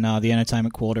PJ's. It's in the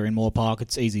entertainment quarter in Moore Park.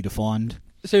 It's easy to find.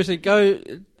 Seriously, go...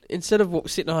 Instead of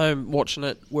sitting at home watching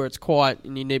it where it's quiet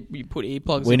and you put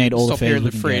earplugs We in need and all the stop hearing fares the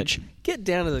we can fridge, get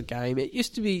down to the game. It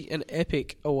used to be an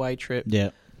epic away trip.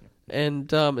 Yeah.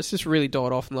 And it's just really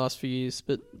died off in the last few years.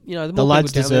 But, the more The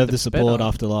lads people down there, deserve the support better.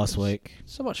 after last week.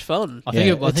 So much fun. I think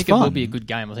Yeah, it, I it's think it will fun. be a good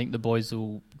game. I think the boys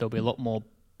there'll be a lot more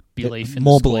belief in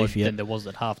more the squad belief, yeah. than there was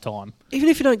at half time. Even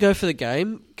if you don't go for the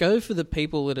game, go for the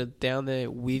people that are down there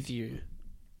with you.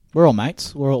 We're all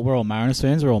mates. We're all Mariners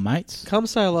fans. We're all mates. Come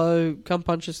say hello. Come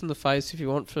punch us in the face if you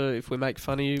want. If we make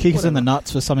fun of you, Kick us in the whatever.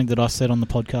 nuts for something that I said on the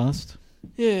podcast.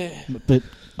 Yeah. But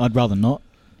I'd rather not,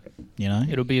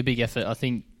 It'll be a big effort. I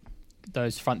think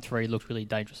those front 3 looked really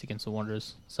dangerous against the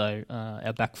Wanderers. So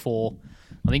our back 4,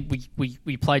 I think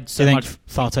we played Do so you think much.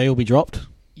 Farte will be dropped?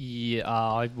 Yeah,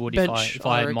 I would Bench, if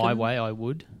I I had my reckon. way. I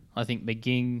would. I think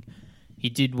McGing, he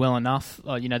did well enough.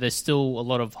 There's still a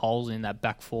lot of holes in that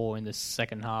back 4 in the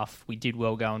second half. We did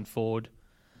well going forward,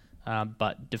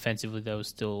 but defensively there was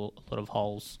still a lot of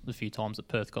holes. The few times that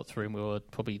Perth got through, and we were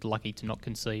probably lucky to not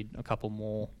concede a couple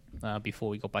more before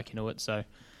we got back into it. So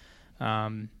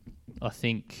I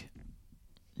think,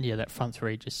 that front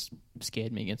 3 just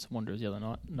scared me against the Wanderers the other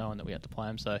night, knowing that we had to play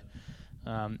them. So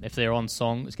if they're on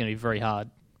song, it's going to be very hard.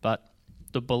 But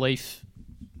the belief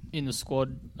in the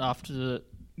squad after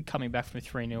coming back from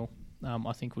 3-0,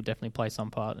 I think will definitely play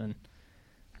some part. And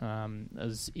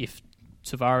as if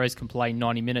Tavares can play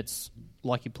 90 minutes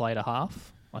like he played a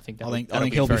half, I think I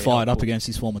think he'll be fired up against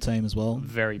his former team as well.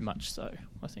 Very much so,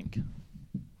 I think.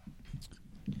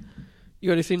 You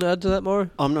got anything to add to that,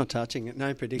 Mauro? I'm not touching it.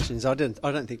 No predictions. I don't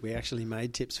think we actually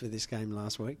made tips for this game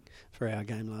last week. For our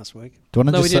game last week. Do you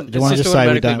want No, to we just, didn't. do you want to It's just just say we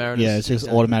automatically don't? Mariners. Yeah, it's just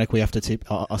Exactly. automatic. We have to tip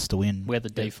us to win. We're the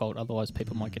default, otherwise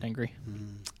people might get angry.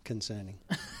 Concerning.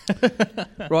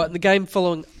 Right, and the game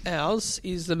following ours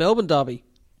is the Melbourne Derby.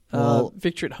 Well,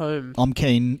 Victory at home. I'm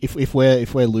keen. If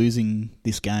we're losing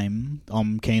this game,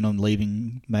 I'm keen on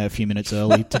leaving a few minutes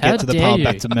early to How get to the dare pub you.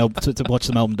 back to to watch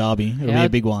the Melbourne Derby. It'll be How a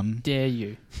big one. Dare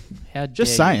you? How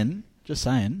Just dare saying. Just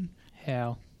saying. You?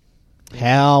 How?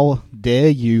 How dare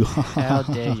you? How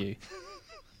dare you?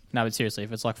 No, but seriously,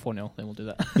 if it's like 4-0, then we'll do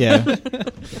that. Yeah.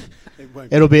 It won't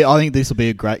be. It'll be. I think this will be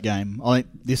a great game. I think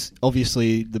this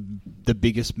obviously the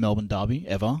biggest Melbourne derby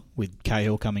ever with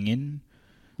Cahill coming in.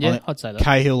 Yeah, think I'd say that.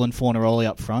 Cahill and Fornaroli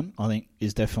up front, I think,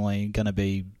 is definitely going to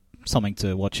be something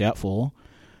to watch out for.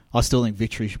 I still think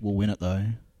Victory will win it though.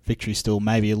 Victory's still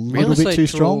maybe a little bit too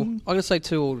strong. I'm going to say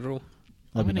 2-all draw. I'm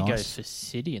That'd be going to nice. go for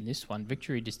City in this one.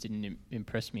 Victory just didn't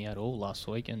impress me at all last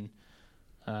week, and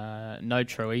no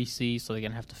Troisi, so they're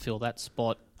going to have to fill that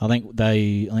spot. I think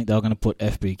they were going to put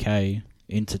FBK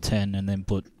into 10 and then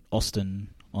put Austin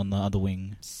on the other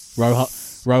wing.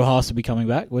 Rojas will be coming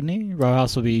back, wouldn't he?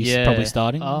 Rojas will be probably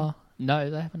starting. No,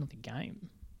 they have another game.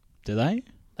 Do they?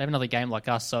 They have another game like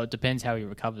us, so it depends how he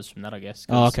recovers from that, I guess.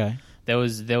 Oh, 'Cause okay. There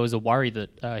was a worry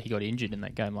that he got injured in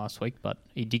that game last week, but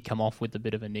he did come off with a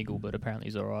bit of a niggle, but apparently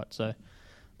he's all right. So,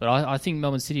 but I think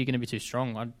Melbourne City are going to be too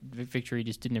strong. Victory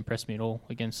just didn't impress me at all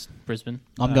against Brisbane.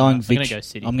 I'm going so I'm going to go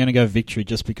City. I'm going to go Victory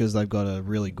just because they've got a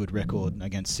really good record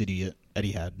against City at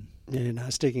Etihad. Yeah, no,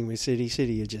 sticking with City.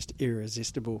 City are just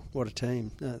irresistible. What a team.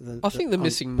 I think they're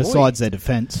missing Moy. Besides their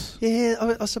defence.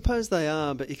 Yeah, I suppose they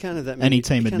are, but you can't have that many. Any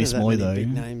team you would can't miss have that Moy, many though.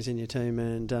 big names in your team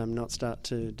and not start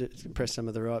to press some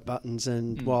of the right buttons.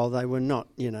 And Mm. while they were not,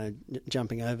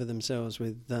 jumping over themselves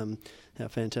with how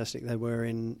fantastic they were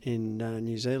in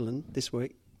New Zealand this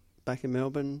week, back in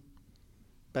Melbourne,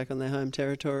 back on their home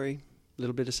territory, a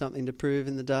little bit of something to prove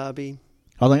in the derby.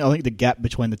 I think the gap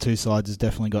between the two sides has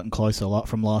definitely gotten closer a lot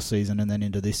from last season and then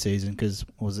into this season because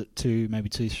was it two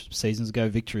seasons ago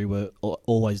Victory were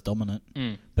always dominant,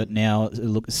 but now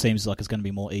it seems like it's going to be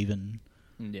more even.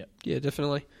 Yeah. Yeah,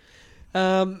 definitely.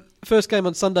 First game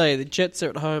on Sunday, the Jets are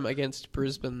at home against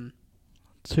Brisbane.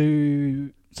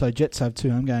 So Jets have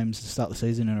 2 home games to start the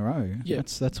season in a row. Yeah.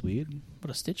 That's weird. What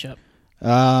a stitch up.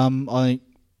 I think,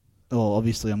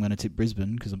 obviously I'm going to tip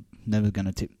Brisbane because I'm never going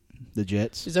to tip the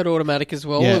Jets. Is that automatic as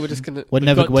well? Yeah. Or we're just gonna. We're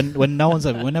never got- when no one's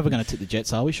ever, we're never going to tip the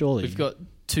Jets, are we? Surely We've got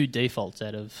 2 defaults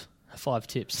out of 5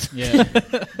 tips. Yeah.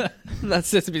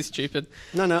 That's a bit stupid.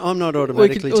 No, I'm not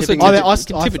automatically also tipping. tip I it-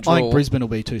 think tip a draw. Brisbane will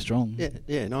be too strong.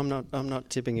 Yeah. No, I'm not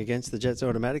tipping against the Jets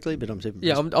automatically, but I'm tipping.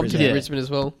 Yeah, I'm Brisbane. tipping Yeah. Brisbane as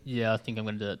well. Yeah, I think I'm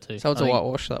going to do that too. So it's I a think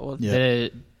whitewash, that one. Yeah.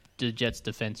 The Jets'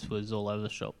 defence was all over the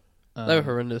shop. They were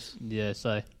horrendous. Yeah,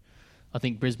 so I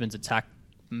think Brisbane's attack,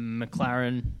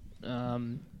 McLaren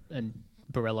and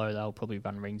Borello, they'll probably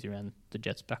run rings around the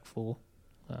Jets' back four.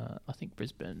 I think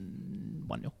Brisbane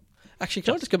 1-0. Actually,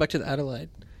 can I just go back to the Adelaide?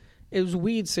 It was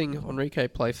weird seeing Enrique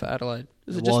play for Adelaide.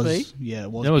 Was it was, just me? Yeah,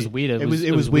 it was. That was weird. It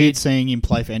was weird seeing him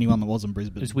play for anyone that wasn't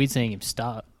Brisbane. It was weird seeing him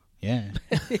start. Yeah.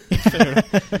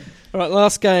 All right,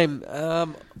 last game.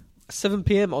 7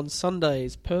 p.m. on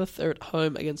Sundays. Perth are at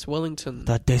home against Wellington.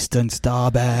 The distance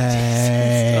derby.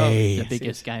 The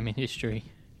biggest game in history.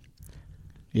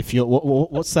 If you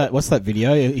what's that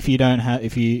video? If you don't have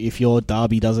if your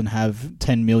derby doesn't have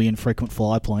 10 million frequent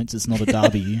fly points, it's not a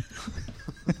derby.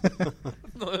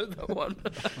 No, that one.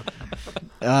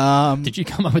 Did you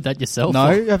come up with that yourself?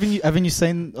 No, haven't you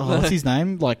seen? Oh, what's his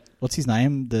name? What's his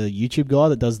name? The YouTube guy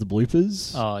that does the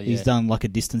bloopers. Oh, yeah. He's done like a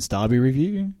distance derby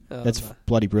review. Oh, That's no.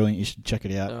 bloody brilliant. You should check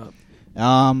it out.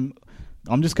 Oh.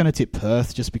 I'm just going to tip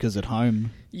Perth just because at home.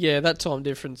 Yeah, that time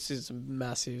difference is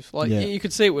massive. Like Yeah. you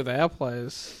could see it with our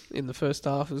players in the first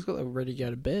half. It was got them ready to go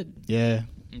to bed. Yeah,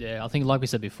 Yeah, I think like we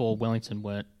said before, Wellington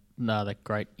weren't that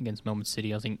great against Melbourne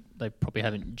City. I think they probably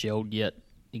haven't gelled yet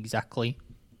exactly.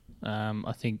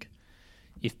 I think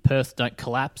if Perth don't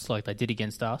collapse like they did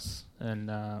against us,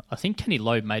 and I think Kenny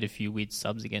Loeb made a few weird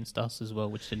subs against us as well,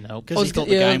 which didn't help. because he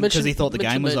thought the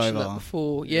game was mentioned over. that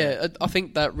before. Yeah, I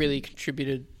think that really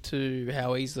contributed to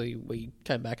how easily we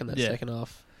came back in that Yeah. second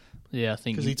half. Yeah, I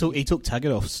think Because he took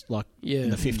Taggart off like Yeah. in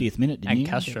the 50th minute, didn't and he?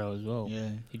 Castro as well. Yeah.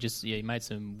 He made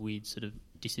some weird sort of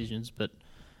decisions, but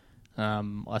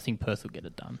I think Perth will get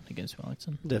it done against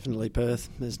Wellington. Definitely Perth.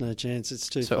 There's no chance. It's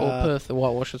too So far. all Perth, the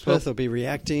whitewash as well. Perth will be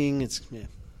reacting. It's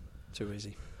too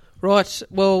easy. Right,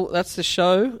 well, that's the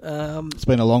show. It's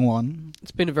been a long one.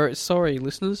 It's been a very sorry,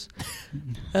 listeners.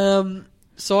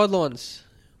 Sidelines.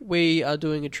 We are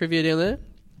doing a trivia down there.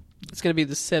 It's going to be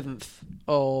the 7th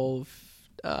of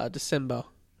December.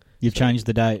 You've changed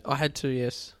the date. I had to,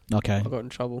 yes. Okay. I got in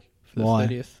trouble for the Why?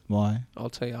 30th. Why? I'll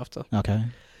tell you after. Okay.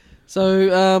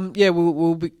 So,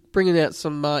 we'll be bringing out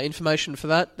some information for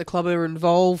that. The club are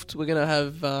involved. We're going to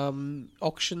have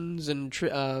auctions and...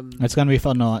 It's going to be a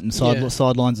fun night, and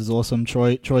Sidelines is awesome.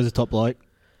 Troy's a top bloke,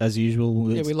 as usual.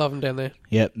 we love them down there.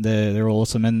 Yep, they're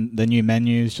awesome, and the new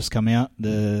menus just come out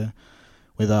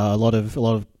with a lot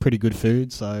of pretty good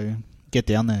food. So get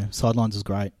down there. Sidelines is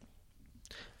great.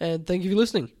 And thank you for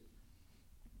listening.